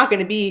things. There's not going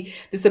to be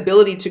this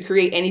ability to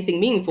create anything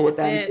meaningful with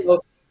them.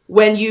 So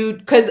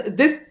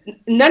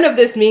none of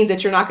this means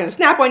that you're not going to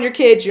snap on your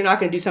kids. You're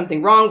not going to do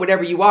something wrong,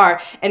 whatever you are.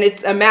 And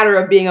it's a matter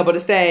of being able to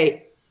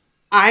say,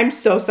 I'm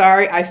so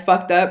sorry. I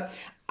fucked up.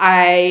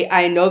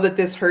 I know that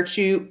this hurts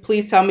you.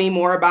 Please tell me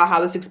more about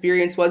how this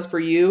experience was for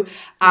you.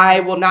 I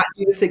will not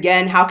do this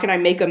again. How can I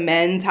make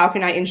amends? How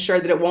can I ensure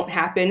that it won't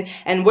happen?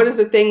 And what is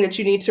the thing that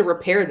you need to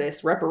repair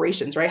this?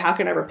 Reparations, right? How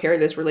can I repair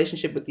this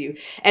relationship with you?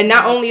 And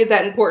not only is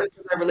that important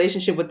for their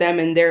relationship with them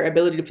and their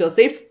ability to feel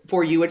safe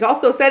for you, it's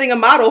also setting a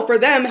model for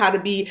them how to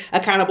be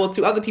accountable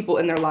to other people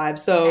in their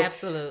lives. So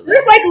absolutely,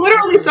 there's like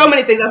literally so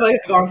many things. I feel like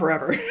it's gone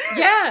forever.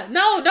 Yeah,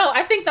 no,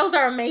 I think those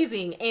are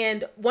amazing.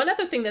 And one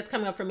other thing that's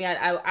coming up for me,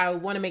 I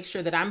want to make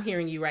sure that I'm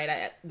hearing you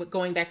right.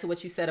 Going back to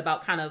what you said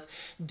about kind of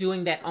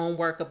doing that own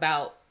work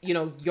about, you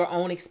know, your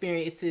own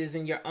experiences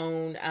and your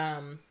own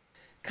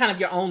kind of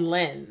your own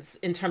lens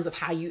in terms of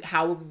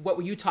what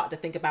were you taught to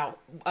think about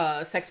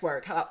sex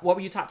work? What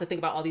were you taught to think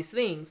about all these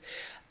things?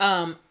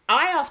 I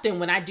often,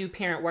 when I do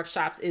parent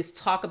workshops, is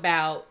talk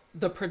about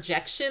the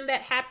projection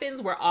that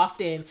happens, where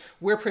often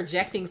we're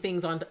projecting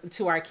things on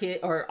to our kid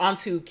or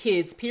onto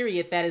kids,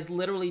 period, that is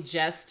literally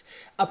just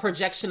a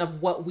projection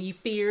of what we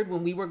feared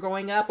when we were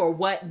growing up or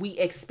what we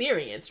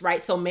experienced,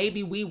 right? So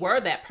maybe we were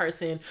that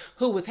person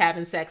who was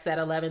having sex at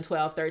 11,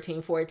 12,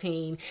 13,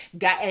 14,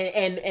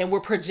 and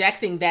we're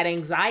projecting that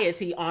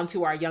anxiety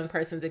onto our young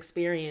person's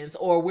experience,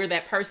 or we're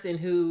that person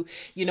who,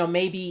 you know,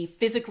 maybe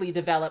physically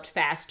developed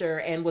faster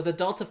and was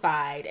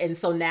adultified, and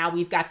so now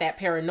we've got that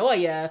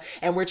paranoia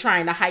and we're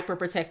trying to hyper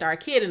protect our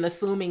kid and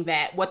assuming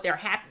that what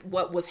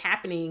was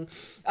happening,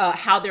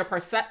 how they're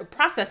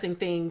processing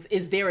things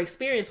is their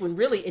experience, when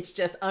really it's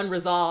just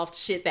unresolved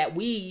shit that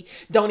we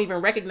don't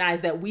even recognize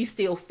that we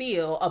still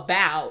feel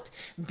about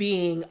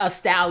being a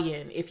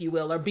stallion, if you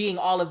will, or being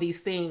all of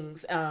these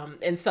things.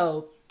 And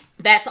so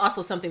that's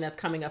also something that's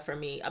coming up for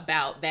me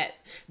about that,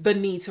 the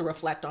need to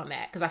reflect on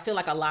that, because I feel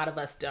like a lot of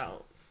us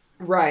don't.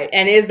 Right.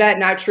 And is that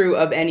not true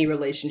of any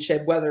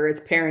relationship, whether it's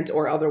parent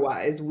or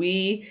otherwise?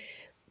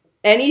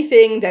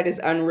 Anything that is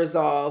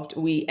unresolved,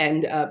 we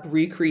end up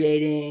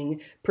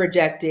recreating,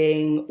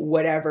 projecting,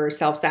 whatever,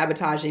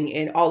 self-sabotaging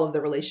in all of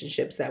the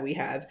relationships that we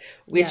have,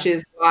 which Yeah,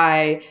 is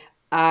why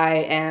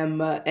I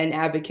am an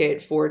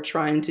advocate for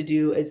trying to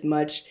do as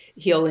much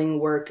healing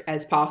work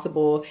as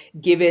possible,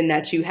 given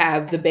that you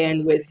have the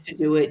bandwidth absolutely. to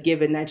do it,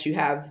 given that you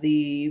have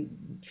the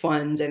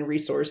funds and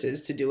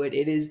resources to do it.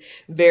 It is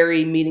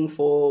very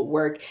meaningful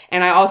work.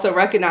 And I also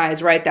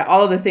recognize, right, that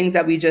all of the things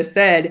that we just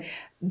said,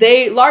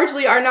 they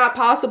largely are not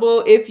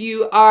possible if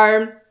you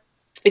are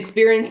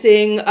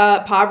experiencing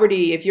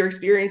poverty, if you're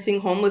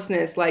experiencing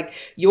homelessness. Like,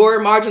 your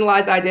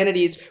marginalized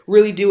identities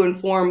really do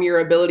inform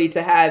your ability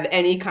to have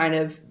any kind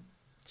of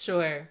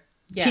Sure.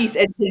 Yeah. peace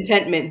and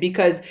contentment,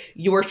 because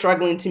you're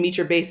struggling to meet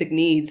your basic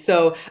needs.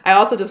 So I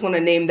also just want to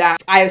name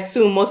that. I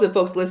assume most of the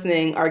folks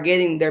listening are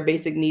getting their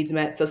basic needs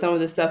met. So some of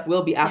this stuff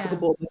will be Yeah.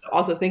 applicable, but to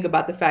also think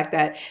about the fact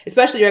that,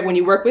 especially like when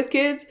you work with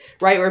kids,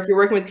 right? Or if you're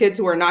working with kids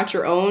who are not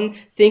your own,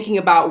 thinking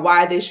about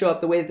why they show up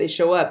the way that they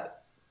show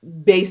up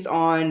based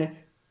on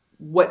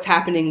what's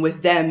happening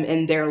with them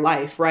in their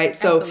life, right?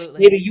 So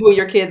Absolutely. maybe you and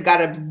your kids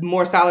got a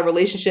more solid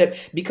relationship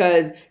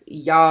because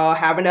y'all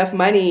have enough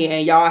money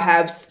and y'all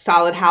have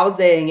solid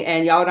housing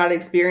and y'all not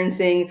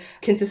experiencing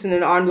consistent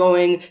and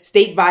ongoing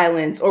state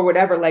violence or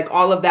whatever. Like,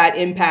 all of that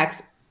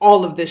impacts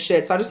all of this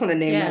shit. So I just want to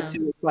name that Yeah.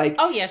 too. Like,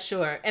 Oh yeah,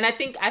 sure. And I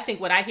think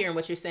what I hear and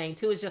what you're saying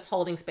too is just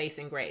holding space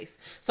and grace.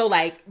 So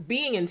like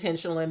being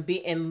intentional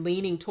and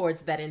leaning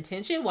towards that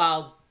intention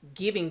while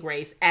giving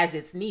grace as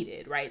it's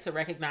needed, right? To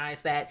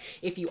recognize that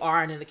if you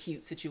are in an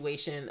acute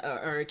situation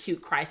or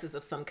acute crisis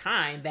of some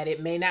kind, that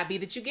it may not be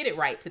that you get it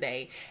right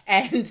today.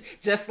 And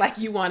just like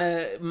you want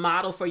to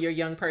model for your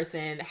young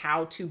person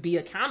how to be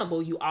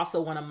accountable, you also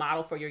want to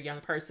model for your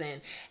young person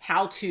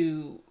how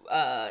to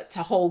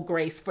hold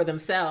grace for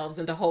themselves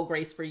and to hold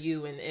grace for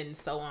you, and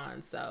so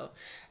on. So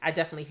I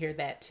definitely hear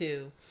that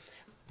too.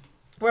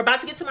 We're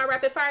about to get to my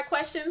rapid fire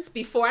questions.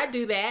 Before I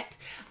do that,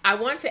 I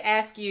want to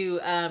ask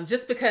you,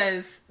 just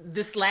because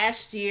this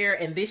last year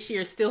and this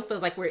year still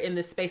feels like we're in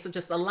this space of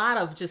just a lot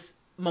of just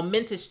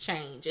momentous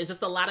change and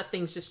just a lot of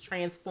things just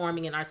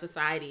transforming in our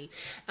society.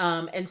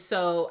 And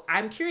so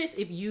I'm curious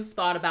if you've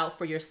thought about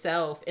for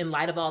yourself, in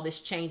light of all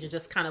this change and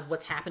just kind of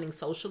what's happening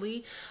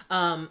socially,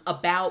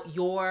 about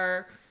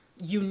your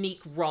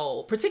unique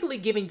role, particularly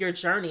given your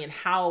journey and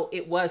how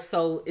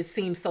it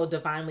seems so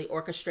divinely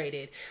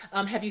orchestrated.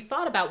 Have you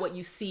thought about what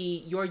you see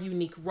your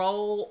unique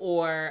role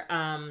or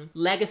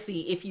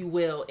legacy, if you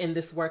will, in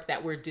this work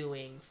that we're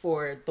doing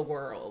for the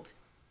world?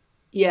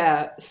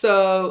 yeah.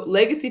 So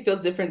legacy feels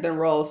different than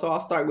role. So I'll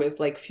start with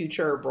like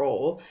future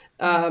role.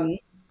 Mm-hmm.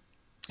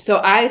 So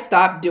I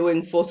stopped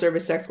doing full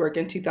service sex work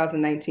in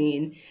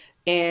 2019,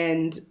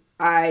 and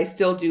I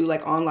still do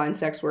like online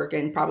sex work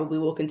and probably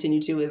will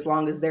continue to as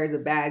long as there's a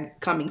bag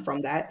coming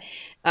from that.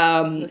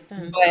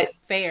 Listen, But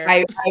fair.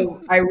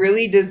 I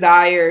really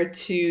desire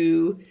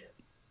to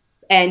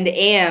and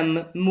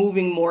am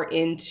moving more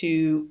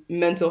into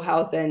mental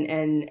health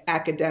and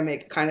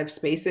academic kind of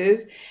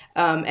spaces,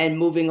 and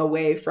moving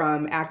away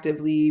from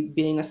actively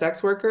being a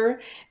sex worker.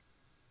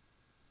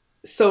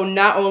 So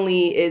not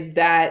only is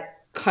that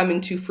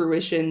coming to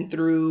fruition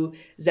through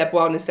Zep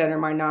Wellness Center,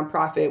 my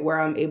nonprofit, where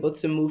I'm able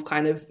to move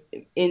kind of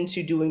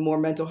into doing more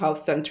mental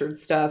health centered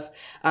stuff.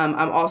 I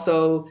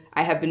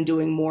have been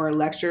doing more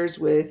lectures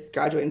with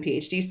graduate and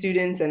PhD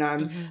students, and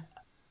I'm Hmm.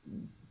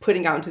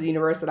 putting out into the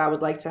universe that I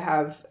would like to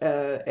have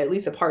at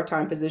least a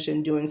part-time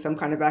position doing some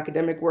kind of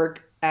academic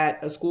work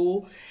at a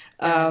school.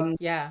 Done. Um,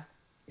 Yeah.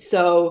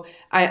 so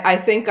I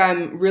think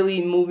I'm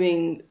really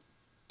moving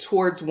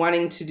towards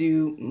wanting to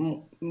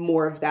do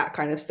more of that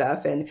kind of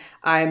stuff. And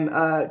I'm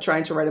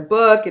trying to write a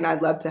book, and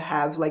I'd love to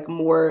have like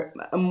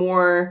a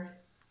more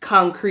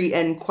concrete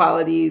and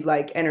quality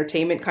like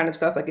entertainment kind of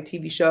stuff, like a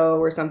TV show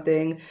or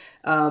something.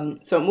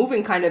 So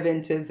moving kind of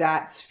into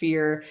that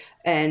sphere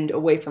and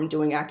away from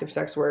doing active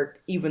sex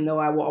work, even though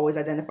I will always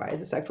identify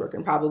as a sex worker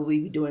and probably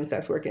be doing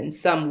sex work in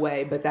some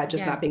way, but that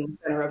just Yeah. not being the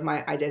center of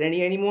my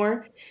identity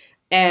anymore.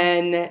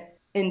 And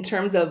in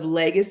terms of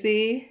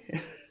legacy,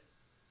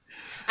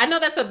 I know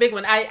that's a big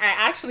one. I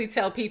actually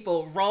tell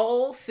people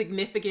role,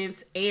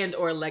 significance, and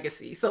or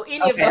legacy. So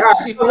any of Okay, all those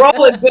right. you The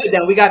role is good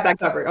then. We got that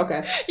covered.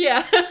 Okay.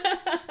 yeah.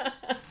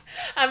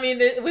 I mean,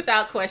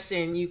 without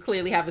question, you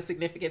clearly have a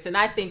significance. And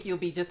I think you'll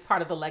be just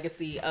part of the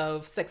legacy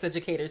of sex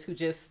educators who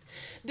just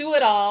do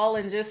it all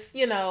and just,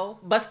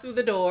 bust through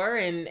the door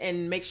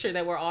and make sure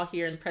that we're all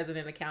here and present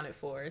and accounted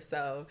for.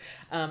 So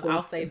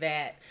I'll say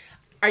that.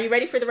 Are you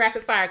ready for the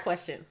rapid fire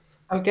questions?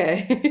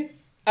 Okay.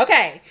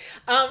 Okay.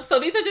 So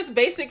these are just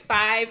basic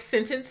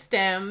 5-sentence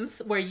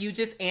stems where you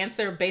just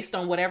answer based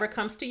on whatever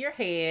comes to your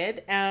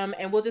head.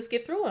 And we'll just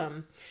get through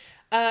them.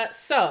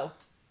 So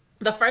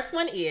the first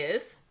one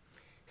is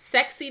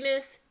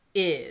sexiness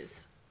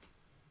is.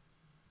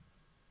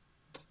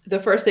 The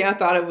first thing I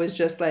thought of was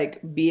just like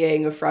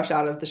being fresh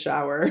out of the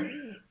shower.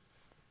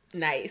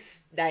 Nice.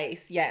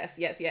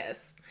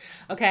 Yes.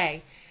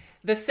 Okay.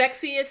 The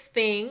sexiest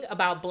thing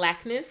about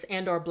blackness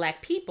and or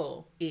black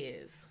people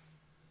is.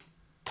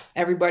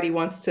 Everybody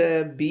wants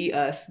to be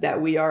us,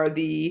 that we are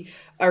the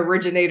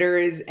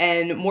originators,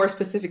 and more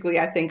specifically,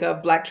 I think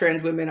of Black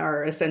trans women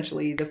are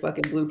essentially the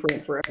fucking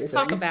blueprint for everything.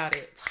 Talk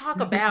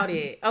about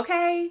it.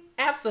 Okay?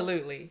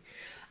 Absolutely.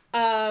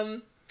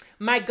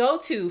 My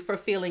go-to for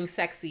feeling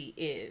sexy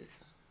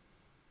is.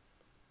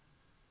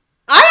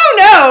 I don't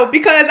know,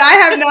 because I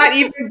have not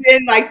even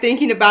been like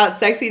thinking about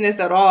sexiness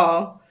at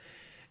all.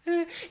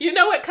 You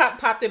know what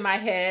popped in my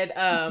head?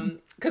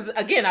 Because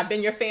again, I've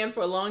been your fan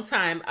for a long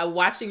time.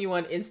 Watching you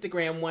on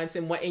Instagram once,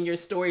 and what in your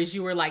stories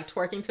you were like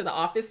twerking to the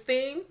Office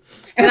theme,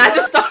 and I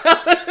just thought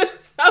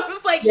I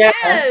was like,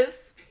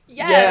 yes,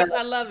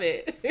 I love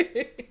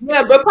it.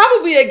 Yeah, but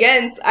probably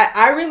again,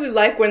 I really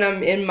like when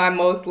I'm in my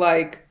most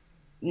like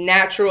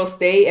natural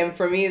state, and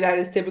for me that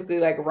is typically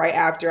like right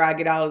after I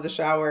get out of the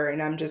shower,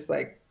 and I'm just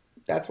like,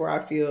 that's where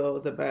I feel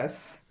the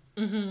best.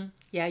 Mm-hmm.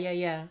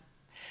 Yeah.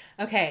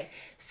 Okay.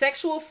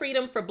 Sexual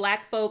freedom for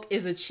Black folk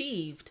is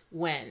achieved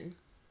when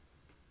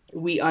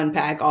we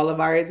unpack all of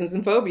our isms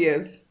and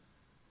phobias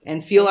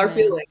and feel our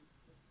feelings.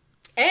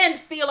 And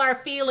feel our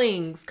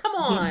feelings. Come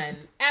on.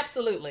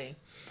 Absolutely.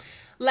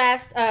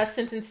 Last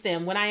sentence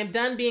stem. When I am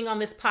done being on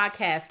this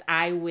podcast,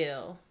 I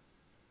will.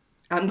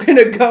 I'm going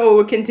to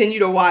go continue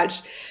to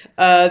watch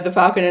The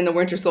Falcon and the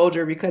Winter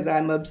Soldier because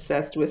I'm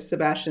obsessed with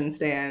Sebastian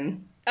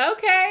Stan.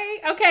 Okay.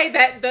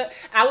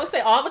 I will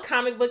say all the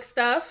comic book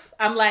stuff.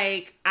 I'm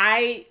like,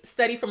 I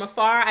study from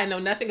afar. I know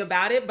nothing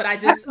about it, but I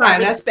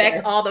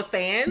respect all the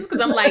fans because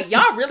I'm like,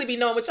 y'all really be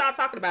knowing what y'all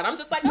talking about. I'm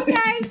just like,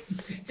 okay,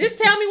 just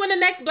tell me when the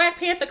next Black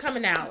Panther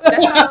coming out.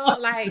 That's all.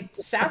 Like,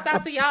 shouts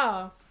out to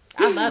y'all.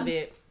 I love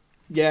it.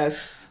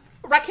 Yes.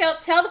 Raquel,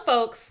 tell the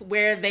folks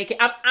where they can.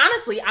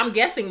 I'm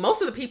guessing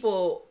most of the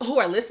people who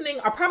are listening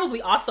are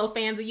probably also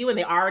fans of you and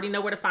they already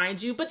know where to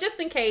find you. But just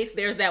in case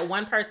there's that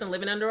one person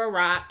living under a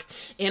rock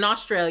in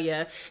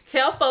Australia,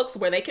 tell folks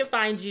where they can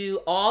find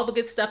you, all the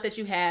good stuff that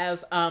you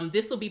have.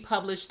 This will be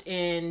published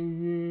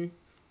in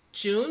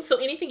June. So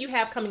anything you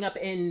have coming up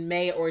in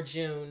May or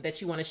June that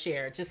you want to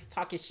share, just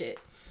talk your shit.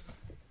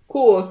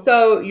 Cool.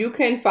 So you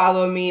can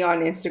follow me on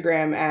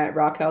Instagram at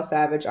Raquel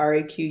Savage,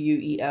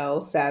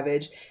 RAQUEL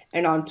Savage,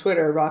 and on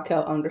Twitter,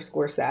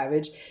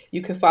 Raquel_Savage.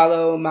 You can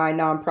follow my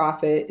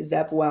nonprofit,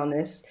 Zep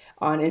Wellness,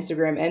 on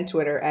Instagram and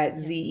Twitter at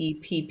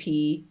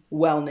ZEPP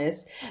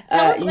Wellness.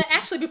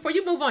 Actually, before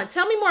you move on,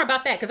 tell me more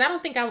about that because I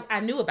don't think I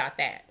knew about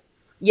that.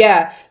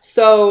 Yeah.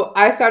 So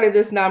I started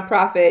this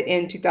nonprofit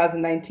in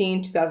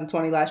 2019.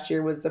 2020 last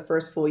year was the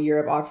first full year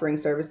of offering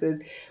services.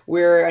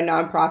 We're a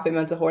nonprofit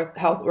mental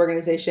health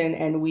organization,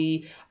 and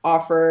we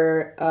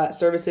offer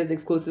services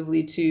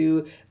exclusively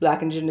to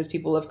Black, Indigenous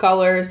people of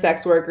color,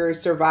 sex workers,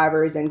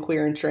 survivors, and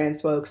queer and trans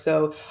folks.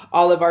 So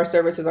all of our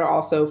services are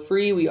also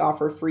free. We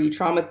offer free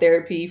trauma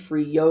therapy,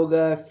 free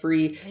yoga,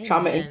 free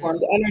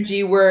trauma-informed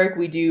energy work.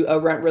 We do a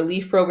rent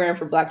relief program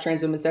for Black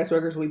trans women sex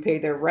workers. We pay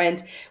their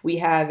rent. We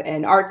have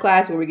an art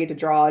class where we get to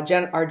draw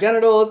our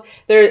genitals.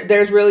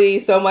 There's really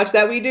so much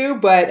that we do,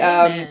 but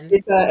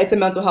it's a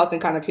mental health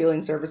and kind of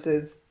healing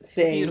services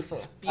thing.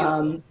 Beautiful.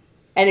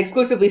 And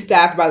exclusively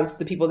staffed by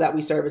the people that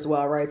we serve as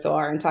well, right? So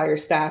our entire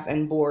staff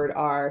and board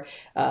are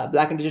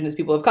Black, Indigenous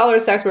people of color,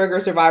 sex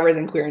workers, survivors,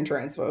 and queer and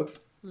trans folks.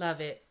 Love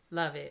it.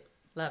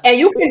 And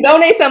you can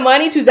donate some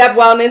money to Zep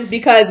Wellness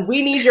because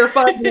we need your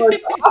funds in order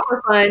to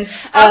offer fun.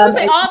 I was going to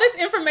say, all this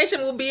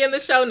information will be in the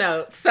show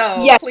notes,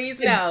 so please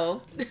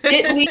know.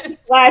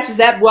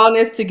 bit.ly/Zep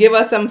Wellness to give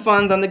us some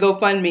funds on the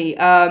GoFundMe.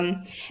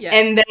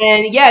 And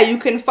then, you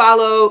can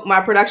follow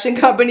my production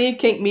company,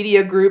 Kink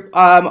Media Group,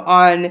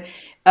 on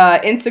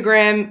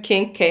Instagram,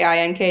 Kink,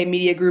 KINK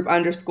Media Group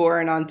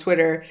 _, and on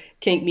Twitter,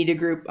 Kink Media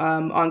Group.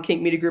 On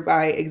Kink Media Group,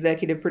 I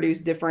executive produce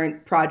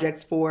different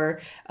projects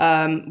for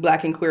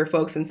Black and queer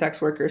folks and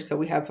sex workers. So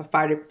we have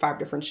five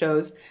different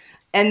shows.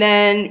 And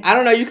then, I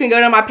don't know, you can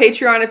go to my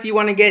Patreon if you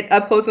want to get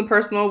up close and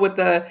personal with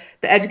the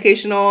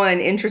educational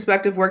and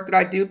introspective work that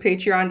I do,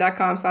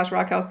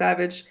 patreon.com/Raquel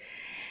Savage.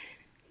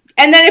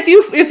 And then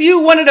if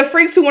you one of the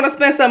freaks who want to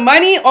spend some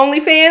money,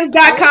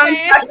 OnlyFans.com.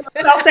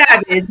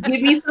 Savage.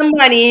 Give me some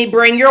money.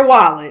 Bring your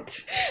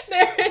wallet.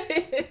 There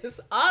it is.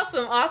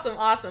 Awesome.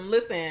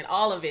 Listen,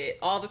 all of it,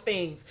 all the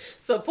things.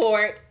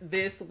 Support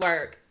this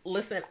work.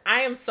 Listen,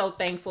 I am so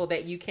thankful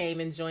that you came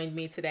and joined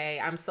me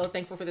today. I'm so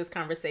thankful for this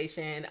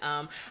conversation.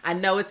 I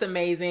know it's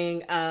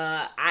amazing.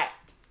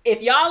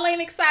 If y'all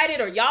ain't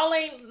excited or y'all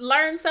ain't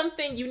learned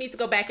something, you need to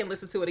go back and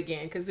listen to it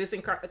again, because this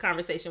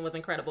conversation was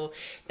incredible.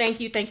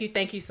 Thank you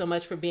so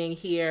much for being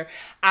here.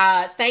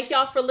 Thank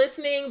y'all for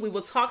listening. We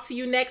will talk to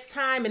you next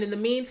time. And in the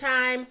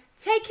meantime,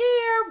 take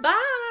care.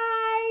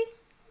 Bye.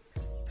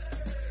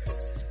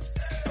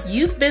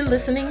 You've been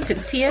listening to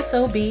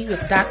TSOB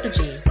with Dr.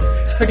 G,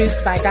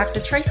 produced by Dr.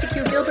 Tracy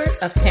Q. Gilbert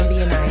of Tembe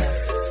and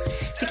Aya.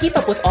 To keep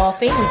up with all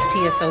things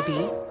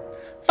TSOB,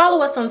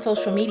 follow us on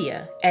social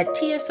media at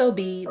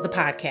TSOB the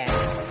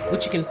Podcast,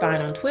 which you can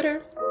find on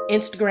Twitter,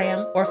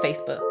 Instagram, or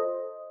Facebook.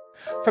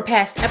 For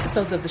past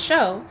episodes of the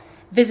show,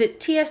 visit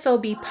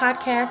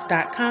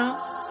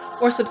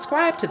tsobpodcast.com or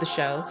subscribe to the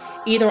show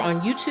either on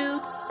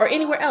YouTube or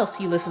anywhere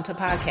else you listen to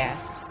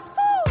podcasts.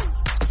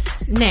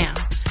 Now,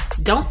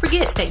 don't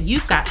forget that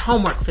you've got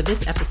homework for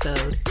this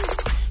episode.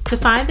 To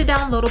find the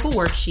downloadable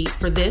worksheet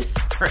for this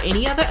or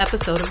any other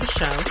episode of the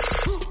show,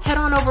 head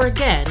on over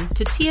again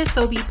to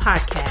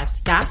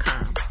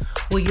tsobpodcast.com,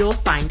 where you'll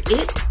find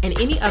it and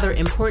any other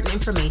important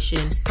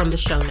information from the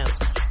show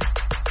notes.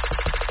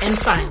 And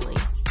finally,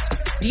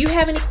 do you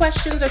have any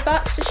questions or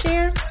thoughts to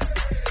share?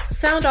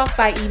 Sound off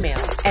by email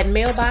at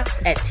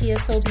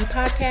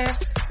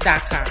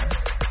mailbox@tsobpodcast.com.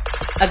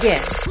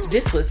 Again,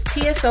 this was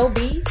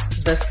TSOB,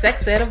 the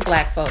sex ed of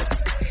Black folk.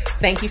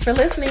 Thank you for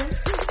listening.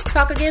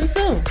 Talk again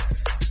soon.